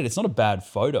don't get it. It's not a bad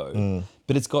photo,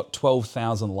 but it's got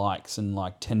 12,000 likes and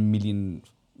like 10 million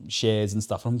shares and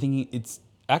stuff. And I'm thinking it's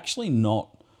actually not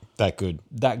That good.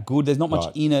 that good. There's not much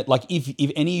Right. in it. Like if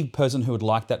any person who had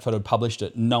liked that photo published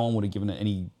it, no one would have given it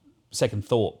any second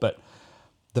thought. But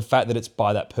the fact that it's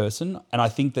by that person, and I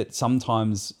think that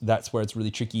sometimes that's where it's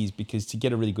really tricky, is because to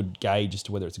get a really good gauge as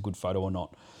to whether it's a good photo or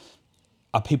not,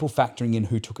 are people factoring in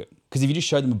who took it? Because if you just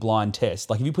showed them a blind test,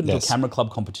 like if you put it into Yes. a camera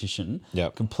club competition,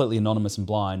 Yep. completely anonymous and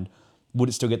blind, would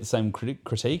it still get the same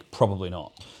critique? Probably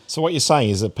not. So what you're saying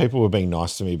is that people were being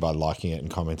nice to me by liking it and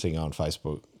commenting on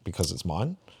Facebook because it's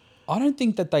mine? I don't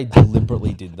think that they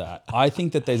deliberately did that. I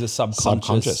think that there's a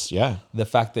Subconscious, yeah. The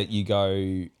fact that you go,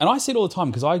 and I see it all the time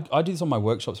because I do this on my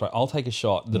workshops, right? I'll take a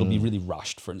shot that'll be really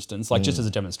rushed, for instance, like just as a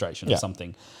demonstration Yeah. or something.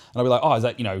 And I'll be like, oh, is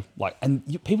that,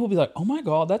 people will be like, oh my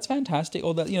God, that's fantastic.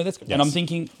 Or that, that's, and I'm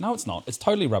thinking, no, it's not. It's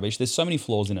totally rubbish. There's so many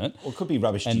flaws in it. Well, it could be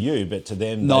rubbish to you, but to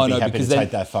them, No, they'd be no, happy because to then-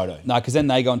 take that photo. No, because then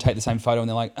they go and take the same photo and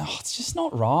they're like, oh, it's just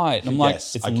not right. And I'm like,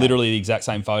 Yes, it's okay. literally the exact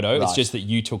same photo. It's Right. just that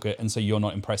you took it and so you're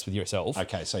not impressed with yourself.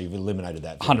 Okay, so you've eliminated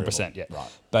that. 100%, yeah.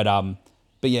 Right.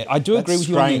 But yeah, I do agree with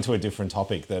you on straying the, to a different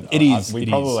topic that It is. we it is.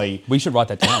 probably We should write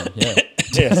that down. Yeah.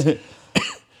 yes.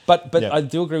 But Yeah. I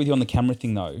do agree with you on the camera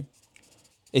thing though.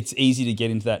 It's easy to get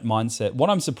into that mindset. What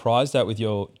I'm surprised at with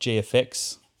your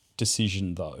GFX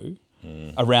decision though,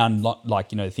 around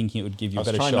thinking it would give you I a was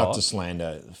better trying shot. not to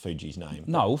slander Fuji's name.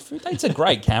 No, it's a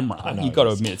great camera. know You've got to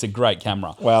it is. admit it's a great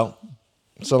camera. Well,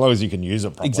 so long as you can use it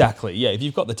properly. Exactly. Yeah. If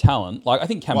you've got the talent, like I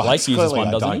think Cam Well, Blake uses clearly one,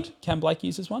 I doesn't he? don't. Cam Blake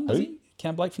uses one, does Who? he?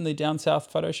 Cam Blake from the Down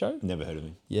South photo show. Never heard of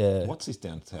him. Yeah. What's this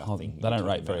down south Oh, thing? they don't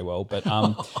rate very well, but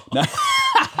no.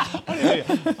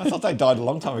 I thought they died a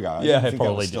long time ago. I Yeah, didn't think they were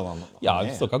probably still did. on. Yeah, on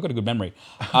air. look, I've got a good memory.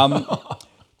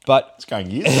 But It's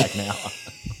going years back now.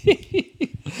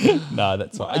 no,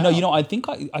 that's right. No, I think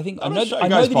I Not know a show I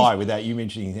know goes that by he's, without you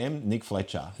mentioning him, Nick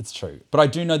Fletcher. it's true. But I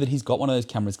do know that he's got one of those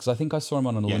cameras because I think I saw him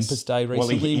on an Yes. Olympus Day Well,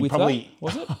 he recently with probably- that.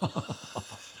 Was it?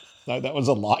 No, that was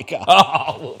a Leica.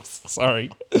 Oh, whoops, sorry.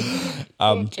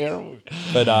 Terrible.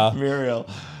 But Muriel.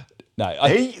 no,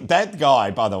 That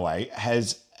guy, by the way,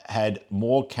 has had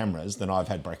more cameras than I've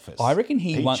had breakfast. I reckon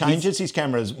he changes his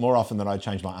cameras more often than I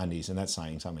change my undies, and that's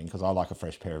saying something because I like a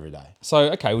fresh pair every day.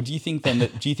 So okay, well, do you think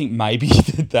maybe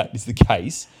that is the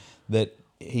case, that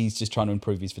he's just trying to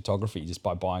improve his photography just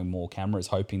by buying more cameras,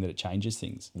 hoping that it changes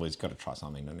things? Well, he's got to try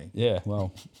something, doesn't he? Yeah,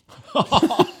 well,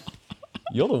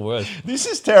 you're the worst. This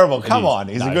is terrible. Come on.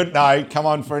 No. Come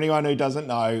on. For anyone who doesn't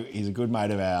know, he's a good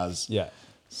mate of ours. Yeah.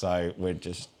 So we're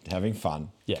just having fun.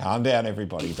 Yeah. Calm down,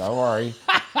 everybody. Don't worry.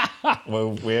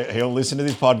 He'll listen to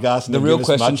this podcast. And The he'll real give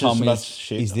us question, much Tom, as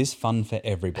shit. is this fun for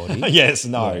everybody? Yes,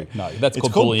 no. No, that's It's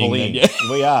called bullying. then, yeah.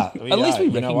 We are. At least we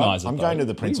You know what? recognise it, I'm though. going to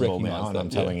the We principal recognise now and that, I'm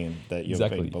yeah. telling him that you've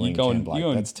Exactly. been bullying You go Ken and- Blake. you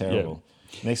and- That's terrible.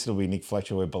 Next it'll be Nick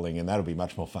Fletcher we're bullying, and that'll be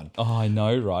much more fun. Oh, I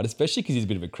know, right? Especially because he's a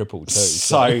bit of a cripple too.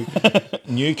 So,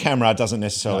 new camera doesn't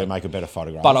necessarily make a better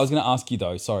photograph. But I was going to ask you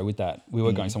though, sorry, with that, we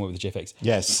were going somewhere with the GFX.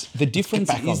 yes. The difference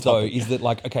Back on is though, topic. is that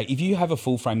like, okay, if you have a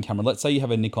full frame camera, let's say you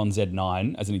have a Nikon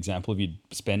Z9 as an example, if you'd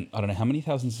spent, I don't know, how many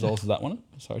thousands of dollars is that one?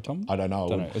 Sorry, Tom? I don't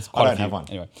know. It's I quite a don't few. have one.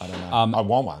 Anyway. I don't know. I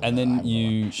want one. And but I then haven't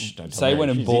you got one. Shh, don't tell say me.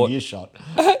 went and She's bought, in earshot.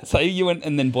 say you went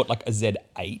and then bought like a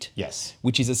Z8. Yes.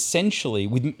 Which is essentially,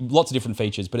 with lots of different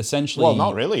features, but essentially. Well,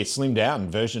 not really. It's slimmed down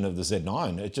version of the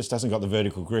Z9. It just hasn't got the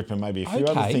vertical grip and maybe a few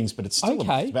other Okay. things, but it's still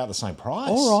Okay. about the same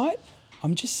price. All right.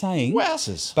 I'm just saying.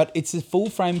 Wowzers. But it's a full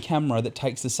frame camera that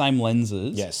takes the same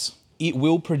lenses. Yes. It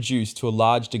will produce to a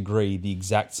large degree the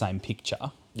exact same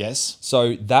picture. Yes.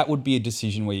 So that would be a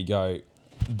decision where you go,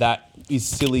 that is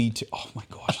silly to, oh my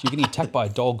gosh, you're getting attacked by a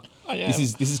dog. I am.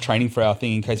 This is training for our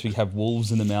thing in case we have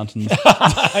wolves in the mountains.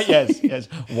 yes.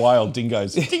 Wild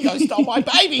dingoes. Dingo stole my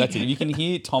baby. That's it. If you can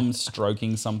hear Tom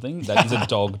stroking something, that is a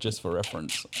dog, just for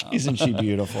reference. Isn't she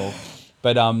beautiful?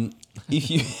 But if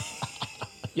you...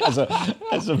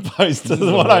 As opposed to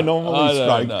what I normally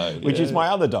stroke, know, which is my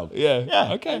other dog.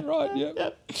 Yeah. Okay, right. Yeah.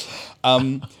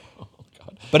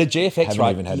 But a GFX, Haven't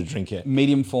right? even had a drink yet.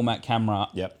 Medium format camera.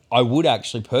 Yep. I would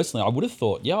actually, personally, I would have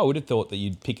thought that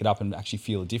you'd pick it up and actually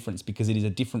feel a difference because it is a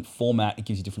different format. It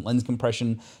gives you different lens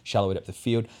compression, shallower depth of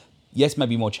field. Yes,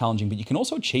 maybe more challenging, but you can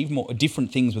also achieve more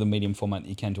different things with a medium format that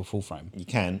you can to a full frame. You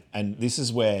can. And this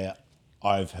is where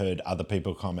I've heard other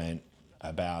people comment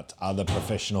about other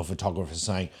professional photographers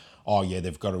saying, oh yeah,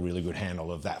 they've got a really good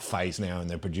handle of that phase now and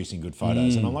they're producing good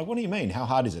photos. And I'm like, what do you mean? How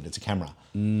hard is it? It's a camera.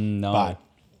 No. But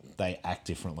they act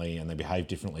differently and they behave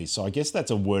differently. So I guess that's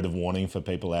a word of warning for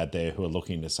people out there who are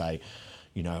looking to say,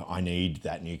 you know, I need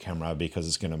that new camera because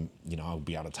it's going to, you know, I'll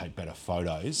be able to take better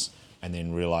photos, and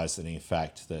then realize that in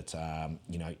fact that,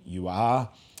 you know, you are,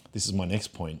 this is my next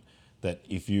point, that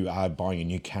if you are buying a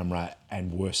new camera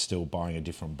and worse still buying a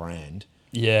different brand,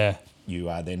 Yeah. you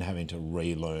are then having to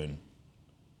relearn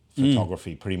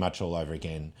photography pretty much all over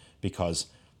again because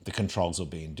the controls will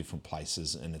be in different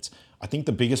places. And it's, I think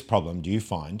the biggest problem, do you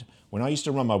find, when I used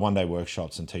to run my one-day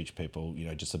workshops and teach people, you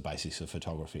know, just the basics of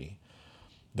photography,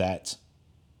 that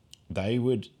they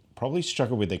would probably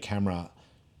struggle with their camera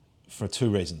for two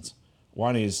reasons.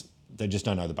 One is they just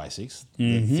don't know the basics,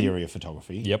 the theory of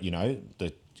photography, Yep. you know,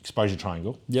 the exposure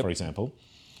triangle, Yep. for example.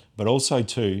 But also,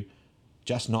 two,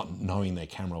 just not knowing their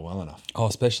camera well enough. Oh,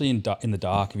 especially in the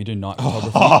dark, if you do night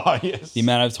photography. Oh, yes. The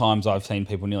amount of times I've seen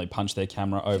people nearly punch their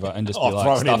camera over and just be like,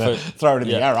 throw it in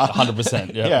the arrow.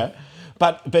 100%. Yeah. Yeah.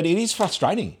 But it is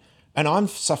frustrating. And I'm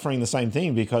suffering the same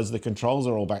thing because the controls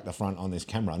are all back the front on this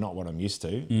camera, not what I'm used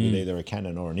to, with either a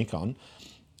Canon or a Nikon.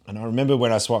 And I remember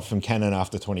when I swapped from Canon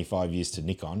after 25 years to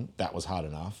Nikon, that was hard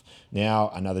enough. Now,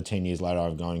 another 10 years later,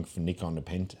 I'm going from Nikon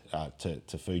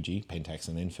to Fuji, Pentax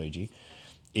and then Fuji,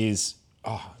 is,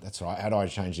 oh, that's right. How do I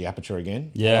change the aperture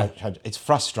again? Yeah. It's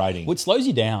frustrating. Well, it slows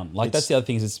you down. Like, that's the other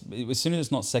thing is as soon as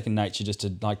it's not second nature, just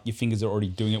to, like, your fingers are already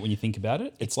doing it when you think about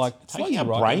it. It's like, it slows taking you up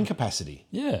right brain down. capacity.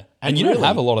 Yeah. And And you don't really-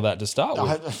 have a lot of that to start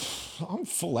with. I'm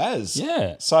full as.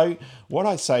 Yeah. So what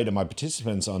I say to my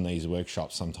participants on these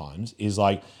workshops sometimes is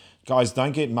like, guys,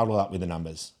 don't get muddled up with the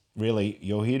numbers. Really,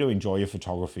 you're here to enjoy your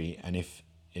photography. And if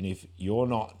you're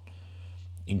not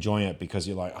enjoying it because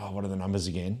you're like, oh, what are the numbers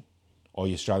again? Or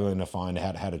you're struggling to find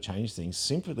out how to change things,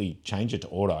 simply change it to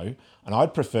auto. And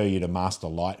I'd prefer you to master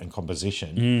light and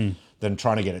composition than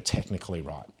trying to get it technically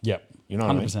right. Yep. You know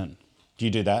what I mean? 100%. Do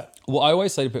you do that? Well, I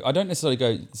always say to people, I don't necessarily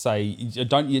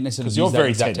don't necessarily use you're that very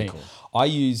exact technical. technique. I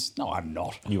use, no, I'm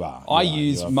not. You are. I You are.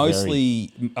 use You are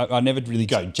mostly, I never really,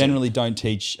 go generally don't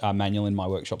teach manual in my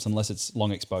workshops unless it's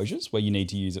long exposures where you need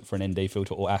to use it for an ND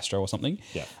filter or Astro or something.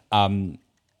 Yeah.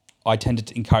 I tend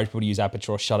to encourage people to use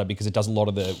aperture or shutter because it does a lot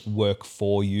of the work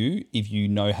for you if you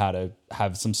know how to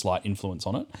have some slight influence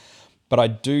on it. But I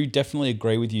do definitely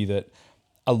agree with you that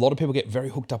a lot of people get very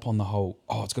hooked up on the whole,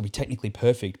 it's got to be technically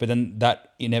perfect. But then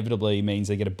that inevitably means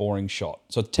they get a boring shot.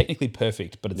 So it's technically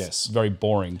perfect, but it's very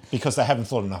boring. Because they haven't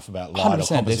thought enough about light 100%,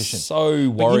 or composition. they're so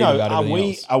worried about everything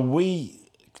else. Are we,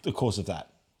 the cause of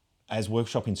that, as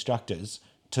workshop instructors,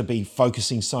 to be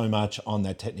focusing so much on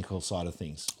that technical side of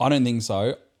things? I don't think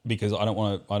so, because I don't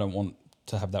want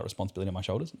to have that responsibility on my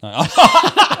shoulders. No.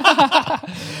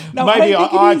 No, Maybe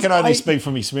I can only speak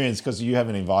from experience because you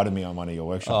haven't invited me on one of your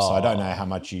workshops, so I don't know how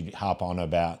much you harp on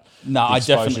about. No, the I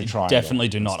exposure triangle definitely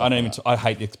do and not. stuff I don't like even. I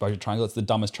hate the exposure triangle. It's the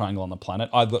dumbest triangle on the planet.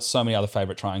 I've got so many other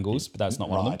favorite triangles, but that's not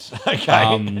one of them.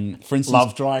 Okay. For instance,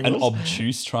 Love triangles? An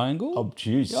obtuse triangle.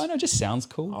 Obtuse. Yeah, I know. It just sounds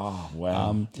cool. Oh,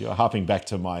 wow. You're harping back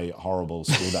to my horrible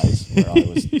school days where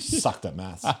I was sucked at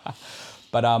maths.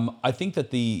 But I think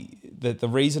that the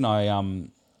reason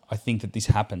I think that this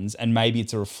happens, and maybe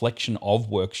it's a reflection of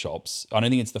workshops. I don't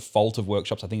think it's the fault of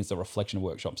workshops. I think it's the reflection of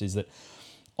workshops. Is that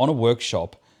on a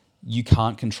workshop, you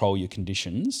can't control your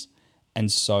conditions, and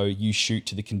so you shoot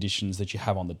to the conditions that you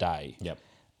have on the day. Yep.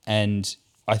 And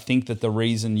I think that the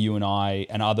reason you and I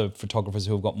and other photographers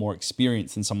who have got more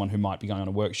experience than someone who might be going on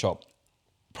a workshop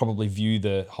probably view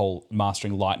the whole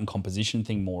mastering light and composition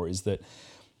thing more is that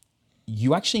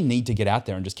you actually need to get out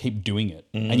there and just keep doing it.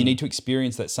 And you need to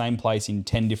experience that same place in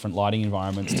 10 different lighting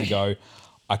environments to go,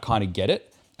 I kind of get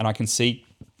it. And I can see,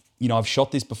 I've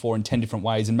shot this before in 10 different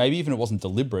ways, and maybe even it wasn't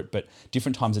deliberate, but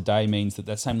different times a day means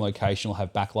that same location will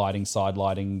have backlighting, side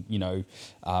lighting,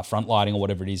 front lighting or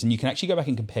whatever it is. And you can actually go back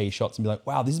and compare your shots and be like,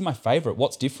 wow, this is my favorite.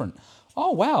 What's different?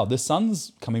 Oh, wow, the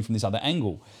sun's coming from this other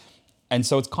angle. And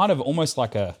so it's kind of almost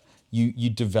like you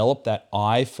develop that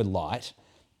eye for light.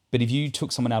 But if you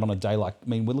took someone out on a day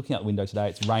we're looking out the window today,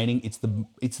 it's raining.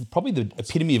 It's probably the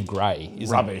epitome of grey.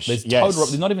 Rubbish. There's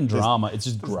there's not even drama. It's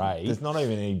just grey. There's not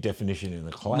even any definition in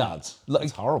the clouds. No,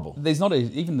 It's horrible. There's not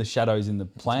even the shadows in the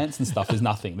plants and stuff. There's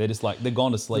nothing. They're just they're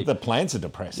gone to sleep. The plants are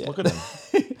depressed. Look at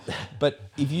them. But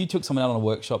if you took someone out on a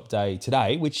workshop day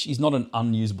today, which is not an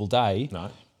unusable day,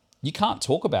 you can't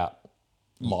talk about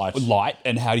light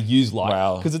and how to use light.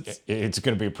 Well, because it's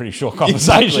going to be a pretty short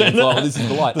conversation. Exactly. Well, this is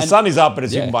the light. The sun is up, but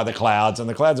it's hidden by the clouds, and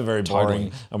the clouds are very boring.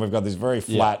 Totally. And we've got this very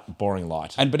flat, boring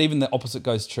light. But even the opposite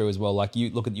goes true as well. Like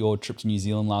you look at your trip to New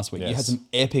Zealand last week, you had some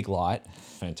epic light.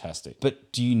 Fantastic.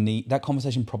 But do you need that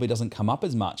conversation? Probably doesn't come up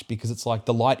as much because it's like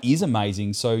the light is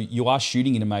amazing, so you are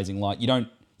shooting in amazing light.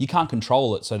 You can't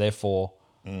control it, so therefore.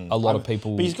 A lot of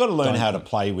people. But you've got to learn how to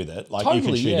play with it. Like you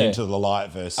can shoot into the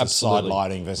light versus side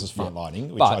lighting versus front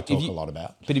lighting, which I talk a lot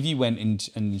about. But if you went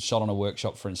and shot on a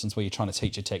workshop, for instance, where you're trying to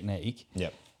teach a technique,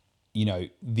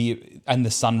 the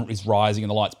sun is rising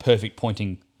and the light's perfect,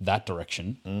 pointing that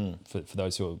direction. For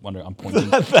those who are wondering, I'm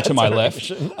pointing to my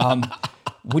left.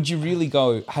 Would you really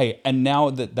go, hey, and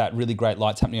now that really great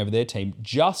light's happening over their team,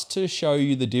 just to show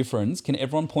you the difference, can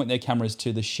everyone point their cameras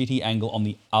to the shitty angle on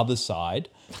the other side?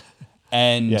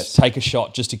 And take a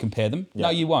shot just to compare them? No,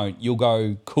 you won't. You'll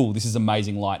go, cool, this is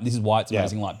amazing light. This is why it's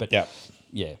amazing light. But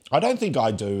yeah. I don't think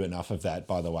I do enough of that,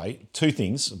 by the way. Two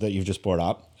things that you've just brought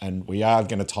up, and we are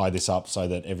going to tie this up so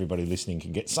that everybody listening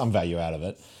can get some value out of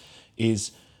it,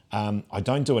 is I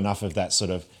don't do enough of that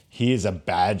sort of, here's a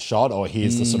bad shot or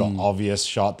here's the sort of obvious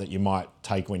shot that you might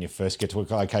take when you first get to a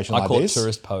location like this. I call it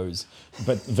tourist pose.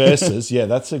 But versus,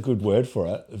 that's a good word for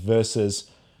it, versus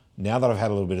now that I've had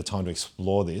a little bit of time to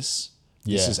explore this,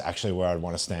 this is actually where I'd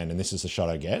want to stand and this is the shot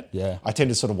I get. Yeah. I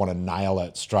tend to sort of want to nail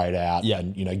it straight out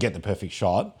and, get the perfect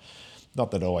shot.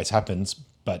 Not that it always happens,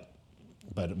 but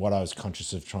what I was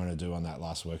conscious of trying to do on that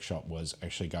last workshop was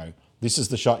actually go, this is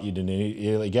the shot you didn't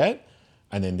immediately get.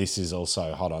 And then this is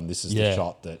also, hold on, this is the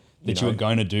shot that you were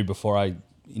going to do before I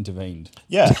intervened.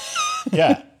 Yeah.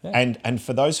 And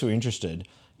for those who are interested,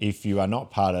 if you are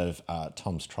not part of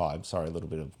Tom's tribe, sorry, a little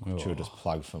bit of gratuitous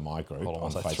plug for my group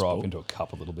on Facebook. I throw up into a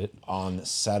cup a little bit. On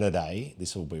Saturday,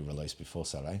 this will be released before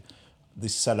Saturday.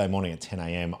 This Saturday morning at 10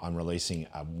 a.m, I'm releasing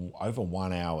over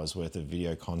 1 hour's worth of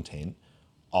video content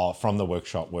from the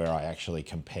workshop where I actually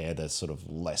compare the sort of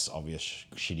less obvious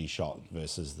shitty shot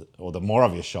versus the more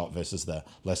obvious shot versus the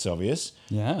less obvious.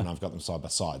 Yeah. And I've got them side by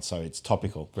side, so it's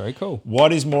topical. Very cool.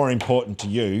 What is more important to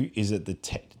you? Is it the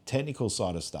technical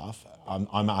side of stuff?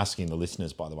 I'm asking the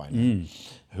listeners, by the way, now,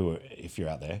 who are, if you're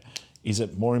out there, is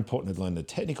it more important to learn the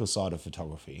technical side of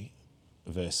photography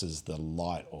versus the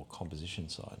light or composition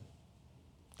side?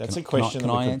 That's a question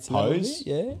that we could pose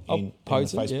in the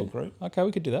Facebook group. Okay,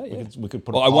 we could do that, yeah. We could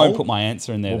put a poll. I won't put my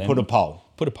answer in there. We'll put a poll.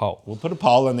 We'll put a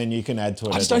poll and then you can add to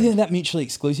it. I just don't think that mutually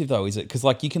exclusive though, is it? Because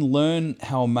you can learn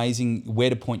how amazing, where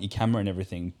to point your camera and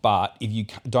everything, but if you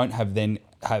don't have then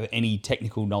have any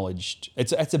technical knowledge.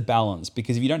 It's a balance,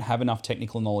 because if you don't have enough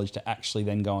technical knowledge to actually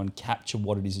then go and capture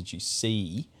what it is that you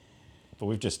see. But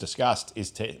we've just discussed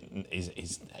is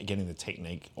getting the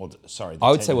technique, I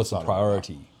would say what's the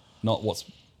priority, not what's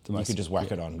the most. You could just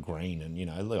whack it on green, and the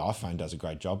iPhone does a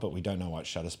great job, but we don't know what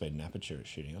shutter speed and aperture it's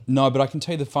shooting on. No, but I can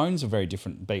tell you the phones are very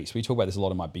different beasts. We talk about this a lot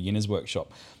in my beginners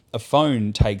workshop. A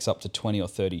phone takes up to 20 or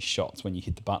 30 shots when you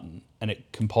hit the button, and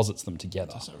it composites them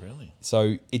together. Does it really?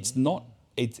 So it's not.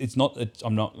 It's not.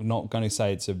 I'm not going to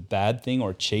say it's a bad thing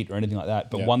or a cheat or anything like that.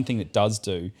 But one thing it does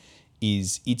do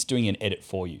is it's doing an edit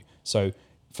for you. So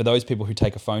for those people who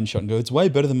take a phone shot and go, it's way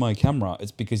better than my camera,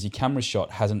 it's because your camera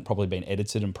shot hasn't probably been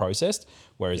edited and processed,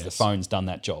 whereas the phone's done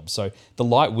that job. So the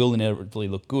light will inevitably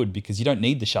look good because you don't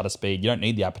need the shutter speed, you don't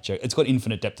need the aperture. It's got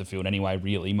infinite depth of field anyway,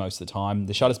 really, most of the time.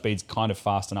 The shutter speed's kind of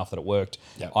fast enough that it worked.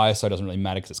 Yep. ISO doesn't really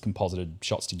matter because it's composited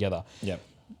shots together. Yep.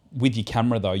 With your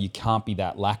camera, though, you can't be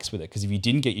that lax with it, because if you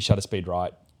didn't get your shutter speed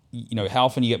right, how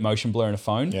often you get motion blur in a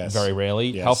phone? Yes. Very rarely.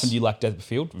 Yes. How often do you lack depth of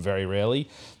field? Very rarely.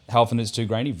 How often is it too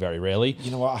grainy? Very rarely.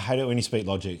 You know what? I hate it when you speak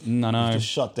logic. No. You've just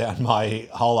shut down my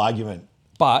whole argument.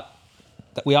 But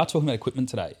we are talking about equipment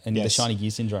today and the shiny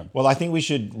gear syndrome. Well, I think we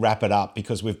should wrap it up,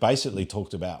 because we've basically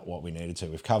talked about what we needed to.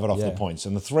 We've covered off the points.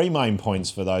 And the three main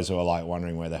points, for those who are like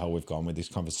wondering where the hell we've gone with this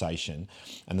conversation,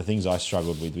 and the things I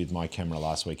struggled with my camera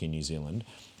last week in New Zealand,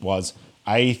 was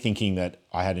A, thinking that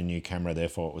I had a new camera,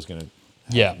 therefore it was going to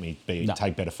help me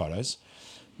take better photos.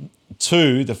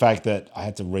 2, the fact that I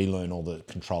had to relearn all the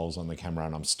controls on the camera,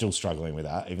 and I'm still struggling with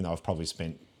that, even though I've probably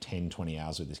spent 10, 20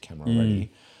 hours with this camera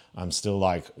already. I'm still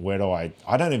like, where do I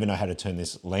don't even know how to turn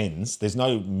this lens. There's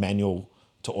no manual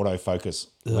to autofocus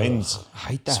lens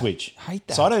switch. Hate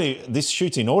that. So this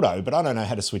shoots in auto, but I don't know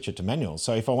how to switch it to manual.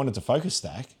 So if I wanted to focus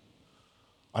stack,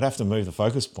 I'd have to move the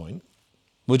focus point.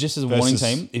 Well, just as a warning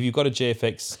team, if you've got a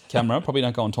GFX camera, probably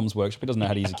don't go on Tom's workshop. He doesn't know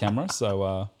how to use a camera.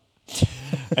 So,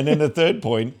 And then the third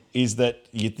point is that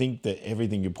you think that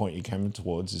everything you point your camera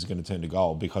towards is going to turn to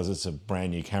gold because it's a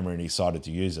brand new camera and you decided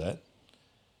to use it.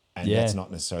 And that's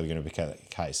not necessarily going to be the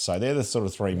case. So they're the sort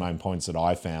of three main points that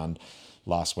I found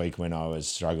last week when I was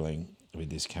struggling with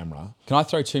this camera. Can I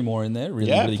throw 2 more in there?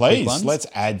 Really please. quick ones? Let's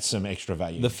add some extra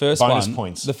value. The first bonus one,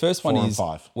 points. The first one 4 is and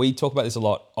 5. we talk about this a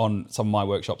lot on some of my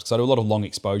workshops, because I do a lot of long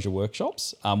exposure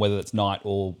workshops, whether it's night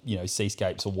or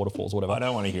seascapes or waterfalls or whatever. I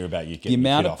don't want to hear about you The getting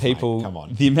amount your of kid off, people, mate. Come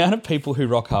on. the amount of people who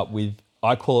rock up with,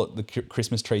 I call it the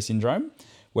Christmas tree syndrome,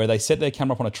 where they set their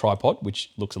camera up on a tripod, which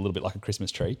looks a little bit like a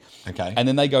Christmas tree. Okay. And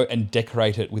then they go and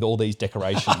decorate it with all these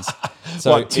decorations.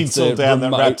 So What, tinsel down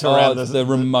that wrapped around the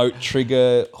remote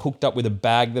trigger hooked up with a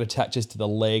bag that attaches to the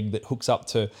leg that hooks up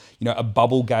to, a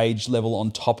bubble gauge level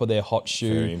on top of their hot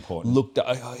shoe. Very important.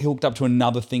 Hooked up to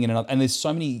another thing and another. And there's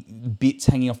so many bits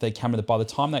hanging off their camera that by the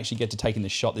time they actually get to taking the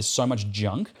shot, there's so much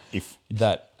junk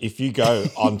If you go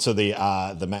onto the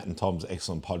Matt and Tom's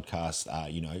Excellent Podcast,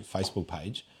 Facebook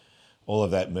page, all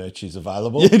of that merch is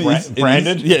available. It is.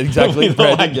 Branded. Yeah, exactly. With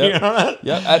Branded, the gear on it.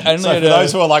 Yeah. So for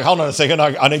those who are like, hold on a second,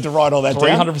 I need to write all that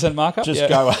down. 300% markup. Just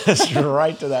go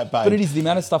straight to that page. But it is the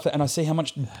amount of stuff and I see how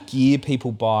much gear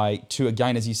people buy to,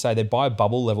 again, as you say, they buy a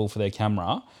bubble level for their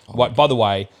camera. By the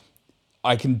way,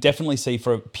 I can definitely see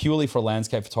purely for a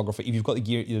landscape photographer, if you've got the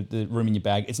gear, the room in your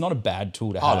bag, it's not a bad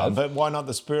tool to have. Hold on, but why not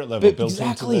the spirit level built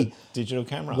into the digital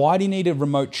camera? Why do you need a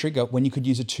remote trigger when you could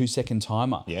use a 2-second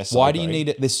timer? Yes, Why I do you agree. need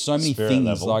it? There's so many Spirit things.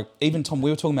 level. Like even Tom, we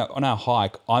were talking about on our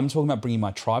hike. I'm talking about bringing my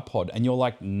tripod, and you're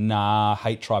like, nah,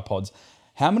 hate tripods.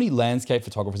 How many landscape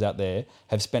photographers out there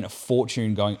have spent a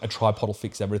fortune going, a tripod will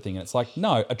fix everything? And it's like,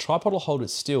 no, a tripod will hold it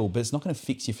still, but it's not going to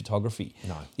fix your photography.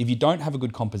 No. If you don't have a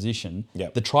good composition,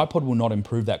 Yep. the tripod will not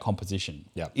improve that composition.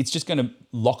 Yep. It's just going to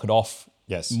lock it off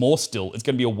more still. It's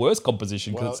going to be a worse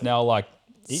composition because it's now like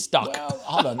stuck. Well,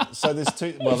 hold on. So there's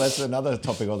two. Well, that's another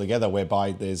topic altogether.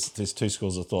 Whereby there's 2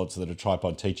 schools of thought that a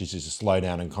tripod teaches you to slow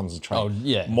down and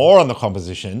concentrate more on the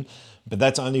composition. But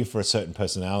that's only for a certain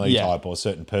personality type or a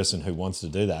certain person who wants to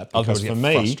do that. Because for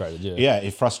me,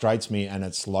 it frustrates me and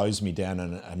it slows me down,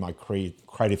 and my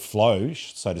creative flow,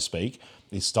 so to speak,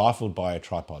 is stifled by a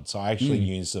tripod. So I actually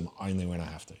use them only when I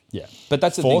have to. Yeah, but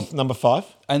that's the Fourth, thing. number 5.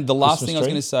 And the last Christmas thing I was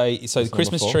tree. going to say, so the That's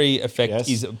Christmas number 4. tree effect Yes.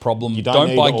 is a problem. You Don't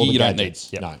need buy all gear the you don't need.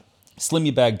 gadgets. Yep. No. Slim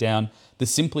your bag down. The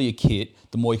simpler your kit,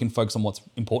 the more you can focus on what's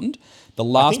important. The I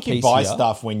last think you piece buy here,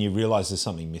 stuff when you realise there's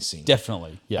something missing.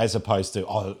 definitely. Yeah. As opposed to,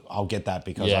 I'll get that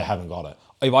because I haven't got it.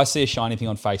 If I see a shiny thing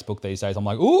on Facebook these days, I'm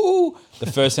like, ooh.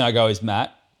 The first thing I go is,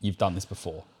 Matt, you've done this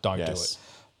before. Don't do it.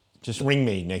 Just ring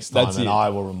me next time That's and it. I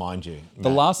will remind you. The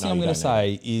last thing I'm going to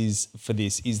say is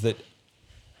that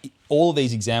all of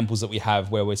these examples that we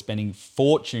have where we're spending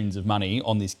fortunes of money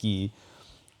on this gear,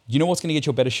 you know what's going to get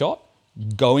you a better shot?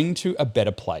 going to a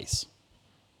better place.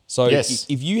 So Yes.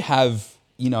 if you have,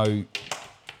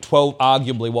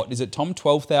 arguably, what is it, Tom?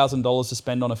 $12,000 to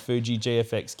spend on a Fuji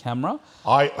GFX camera.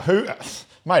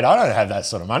 Mate, I don't have that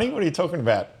sort of money. What are you talking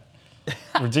about?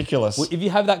 Ridiculous. Well, if you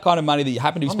have that kind of money that you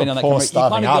happen to be I'm spending a on that poor, camera, you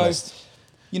starving kind of artist.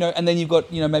 go, and then you've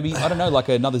got, maybe, I don't know, like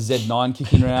another Z9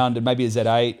 kicking around and maybe a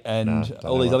Z8 and don't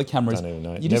all know these what- other cameras. don't even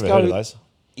know. You Never heard of those.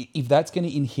 If that's going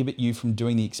to inhibit you from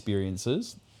doing the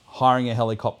experiences, hiring a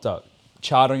helicopter,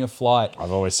 chartering a flight,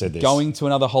 I've always said this. going to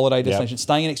another holiday destination,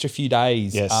 staying an extra few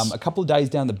days, Yes. a couple of days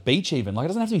down the beach even, like it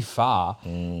doesn't have to be far,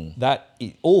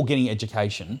 or getting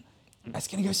education, that's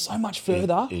going to go so much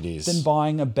further It is. than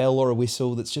buying a bell or a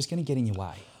whistle that's just going to get in your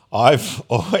way. I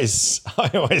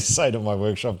always say to my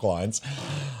workshop clients,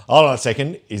 hold on a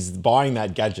second, is buying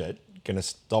that gadget going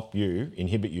to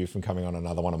inhibit you from coming on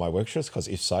another one of my workshops? Because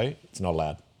if so, it's not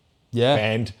allowed. Yeah.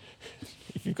 And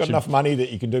if you've got enough money that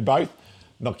you can do both,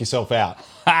 knock yourself out.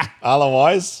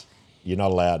 Otherwise, you're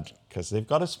not allowed, because they've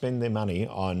got to spend their money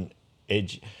on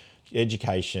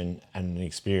education and an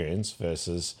experience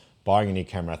versus buying a new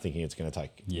camera thinking it's going to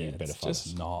take you better it's photos.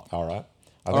 just not. All right.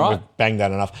 I All think right. we've banged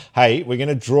that enough. Hey, we're going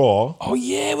to draw. Oh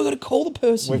yeah, we've got to call the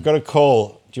person. We've got to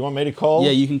call. Do you want me to call?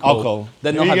 Yeah, you can call. I'll call.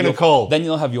 Then Who are you'll you have going to call? Then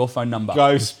you'll have your phone number.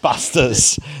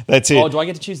 Ghostbusters. That's it. Oh, do I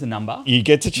get to choose the number? You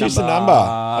get to choose the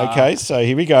number. Okay, so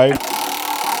here we go.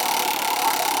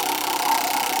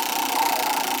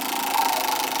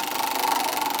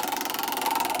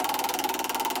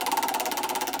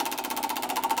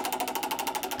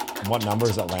 What number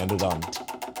has it landed on?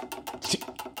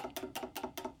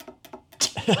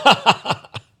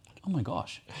 Oh my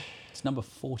gosh, it's number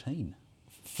 14.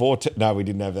 No, we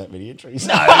didn't have that many entries.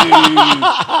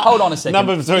 Hold on a second.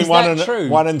 Number between Is 1 that and true?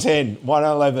 1 and 10, 1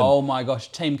 and 11. Oh my gosh,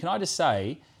 team, can I just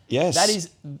say, Yes. that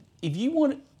is, if you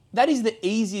want, that is the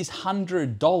easiest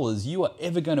 $100 you are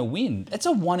ever going to win. It's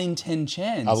a 1 in 10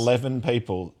 chance. 11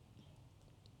 people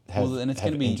have, Well, then it's have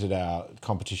gonna be- entered our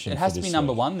competition. It has for to be this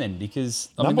number week. 1 then, because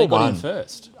I Number mean, they got in one.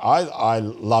 first. I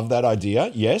love that idea.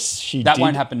 Yes, That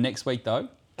won't happen next week though.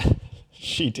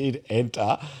 She did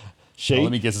enter. Oh,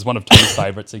 let me guess, it's one of Tom's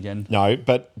favourites again. No,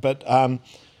 but I'm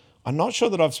not sure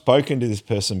that I've spoken to this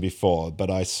person before, but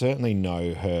I certainly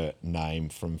know her name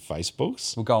from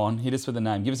Facebook's. Well, go on, hit us with a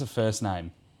name. Give us a first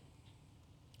name.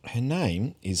 Her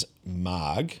name is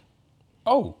Marg,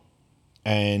 Oh,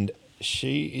 and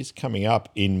she is coming up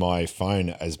in my phone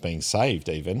as being saved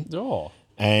even. oh.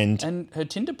 And And her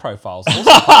Tinder profile's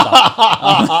also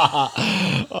popped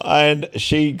up. and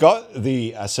she got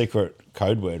the secret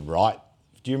code word right.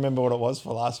 Do you remember what it was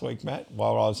for last week, Matt,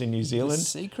 while I was in New The Zealand?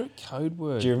 secret code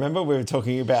word. Do you remember we were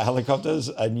talking about helicopters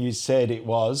and you said it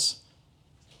was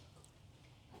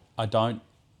I don't.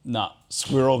 No.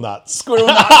 squirrel nuts? Squirrel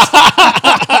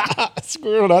nuts.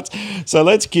 Squirrel nuts. So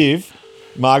let's give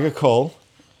Marg a call.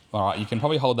 All right, you can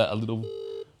probably hold that a little.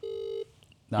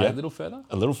 No, Yeah. a little further.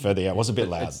 A little further. Yeah, it was a bit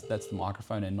loud. That's the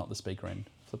microphone end, not the speaker end.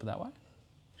 Flip it that way.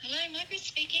 Hello, Margaret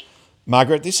speaking.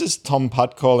 Margaret, this is Tom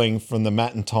Putt calling from the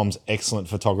Matt and Tom's Excellent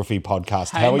Photography podcast.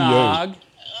 Hey, How are Marg. I'm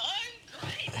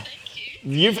great, thank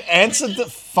you. you? You've answered the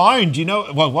phone. Do you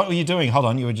know? Well, what were you doing? Hold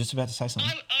on. You were just about to say something.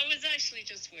 I was actually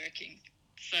just working,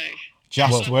 so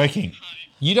Just working.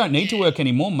 You don't need to work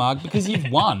anymore, Marg, because you've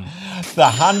won. The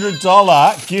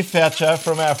 $100 gift voucher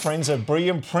from our friends at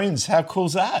Brilliant Prints. How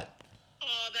cool's that? oh,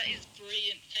 that is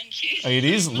brilliant. Thank you. It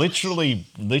is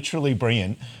literally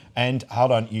brilliant. And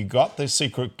hold on, you got the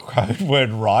secret code word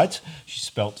right. She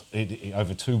spelt it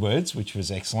over 2 words, which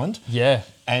was excellent. Yeah.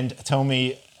 And tell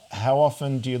me, how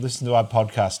often do you listen to our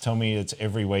podcast? Tell me it's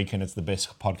every week and it's the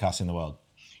best podcast in the world.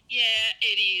 Yeah,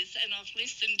 it is, and I've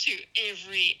listened to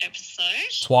every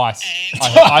episode. Twice. And,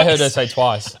 I heard her say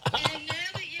twice. and now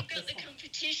that you've got the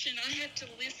competition, I had to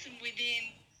listen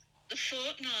within the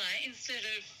fortnight instead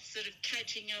of sort of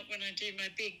catching up when I do my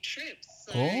big trips.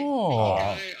 So, Oh,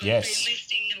 I've yes. been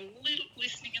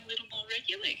listening a little more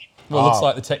regularly. Well, it looks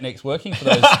like the technique's working for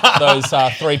those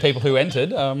 3 people who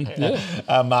entered. Yeah.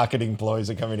 Our marketing employees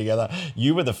are coming together.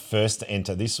 You were the first to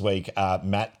enter this week.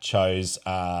 Matt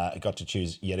got to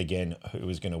choose yet again who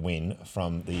was going to win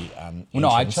from the. Well, no,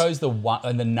 I entrance. chose the one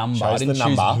and the number. I Chose didn't the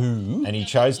number, choose who. and he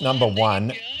chose number there you 1,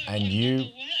 go. and I'm you number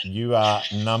one. you are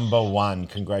number 1.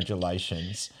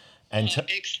 Congratulations! And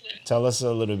Excellent. tell us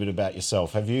a little bit about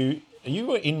yourself. You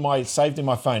were saved in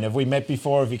my phone? Have we met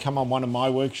before? Have you come on one of my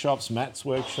workshops, Matt's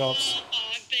workshops?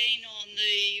 I've been on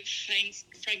the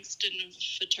Frankston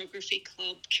Photography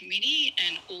Club committee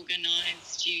and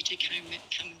organised you to come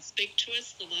and speak to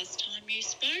us the last time you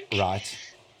spoke. Right.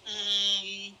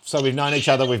 Um, So we've known each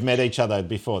other. We've met each other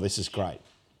before. This is great.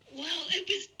 well, it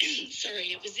was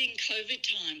it was in COVID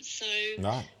times, so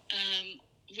Right.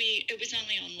 it was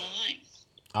only online.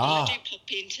 Ah. I do pop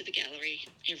into the gallery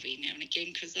every now and again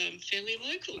because I'm fairly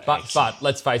local. But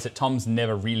let's face it, Tom's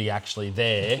never really actually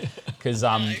there because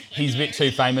he's a bit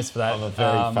too famous for that. I'm a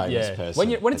very famous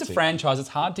person. When it's a franchise, it's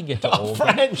hard to get to all of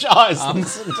them. Franchise,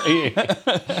 listen to you.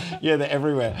 Yeah, they're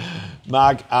everywhere.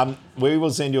 Mark, we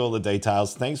will send you all the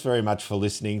details. Thanks very much for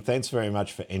listening. Thanks very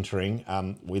much for entering.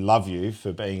 We love you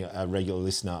for being a regular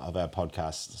listener of our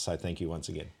podcast. So thank you once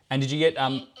again. And did you get...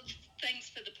 Thanks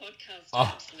for the podcast. I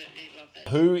absolutely love it.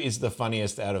 Who is the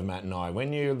funniest out of Matt and I?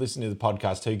 When you listen to the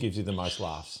podcast, who gives you the most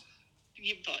laughs?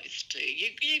 You both do.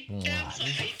 You bounce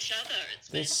off each other.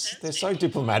 It's They're so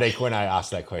diplomatic when I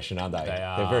ask that question, aren't they? They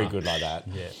are. They're very good like that.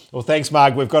 Yeah. Well, thanks,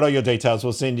 Mark. We've got all your details.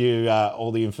 We'll send you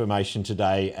all the information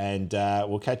today, and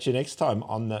we'll catch you next time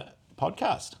on the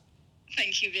podcast.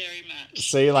 Thank you very much.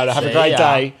 See you later. Have a See great ya.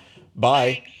 day.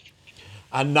 Bye. Thanks.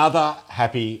 Another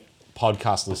happy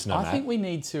podcast listener, I Matt. think we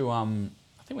need to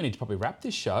probably wrap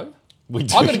this show. We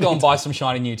do. I've got to go and buy some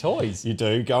shiny new toys. You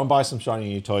do. Go and buy some shiny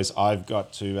new toys. I've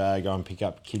got to go and pick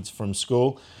up kids from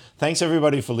school. Thanks,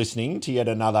 everybody, for listening to yet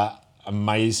another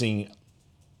amazing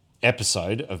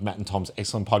episode of Matt and Tom's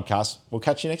excellent podcast. We'll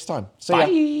catch you next time. See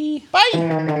ya. Bye.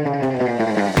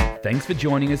 Thanks for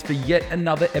joining us for yet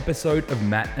another episode of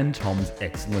Matt and Tom's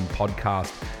excellent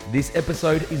podcast. This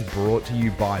episode is brought to you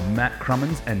by Matt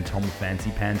Crummins and Tom Fancy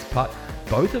Pants Putt,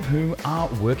 both of whom are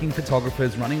working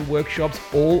photographers running workshops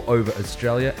all over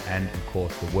Australia and, of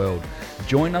course, the world.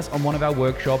 Join us on one of our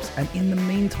workshops, and in the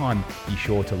meantime, be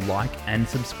sure to like and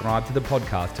subscribe to the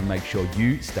podcast to make sure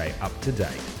you stay up to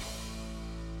date.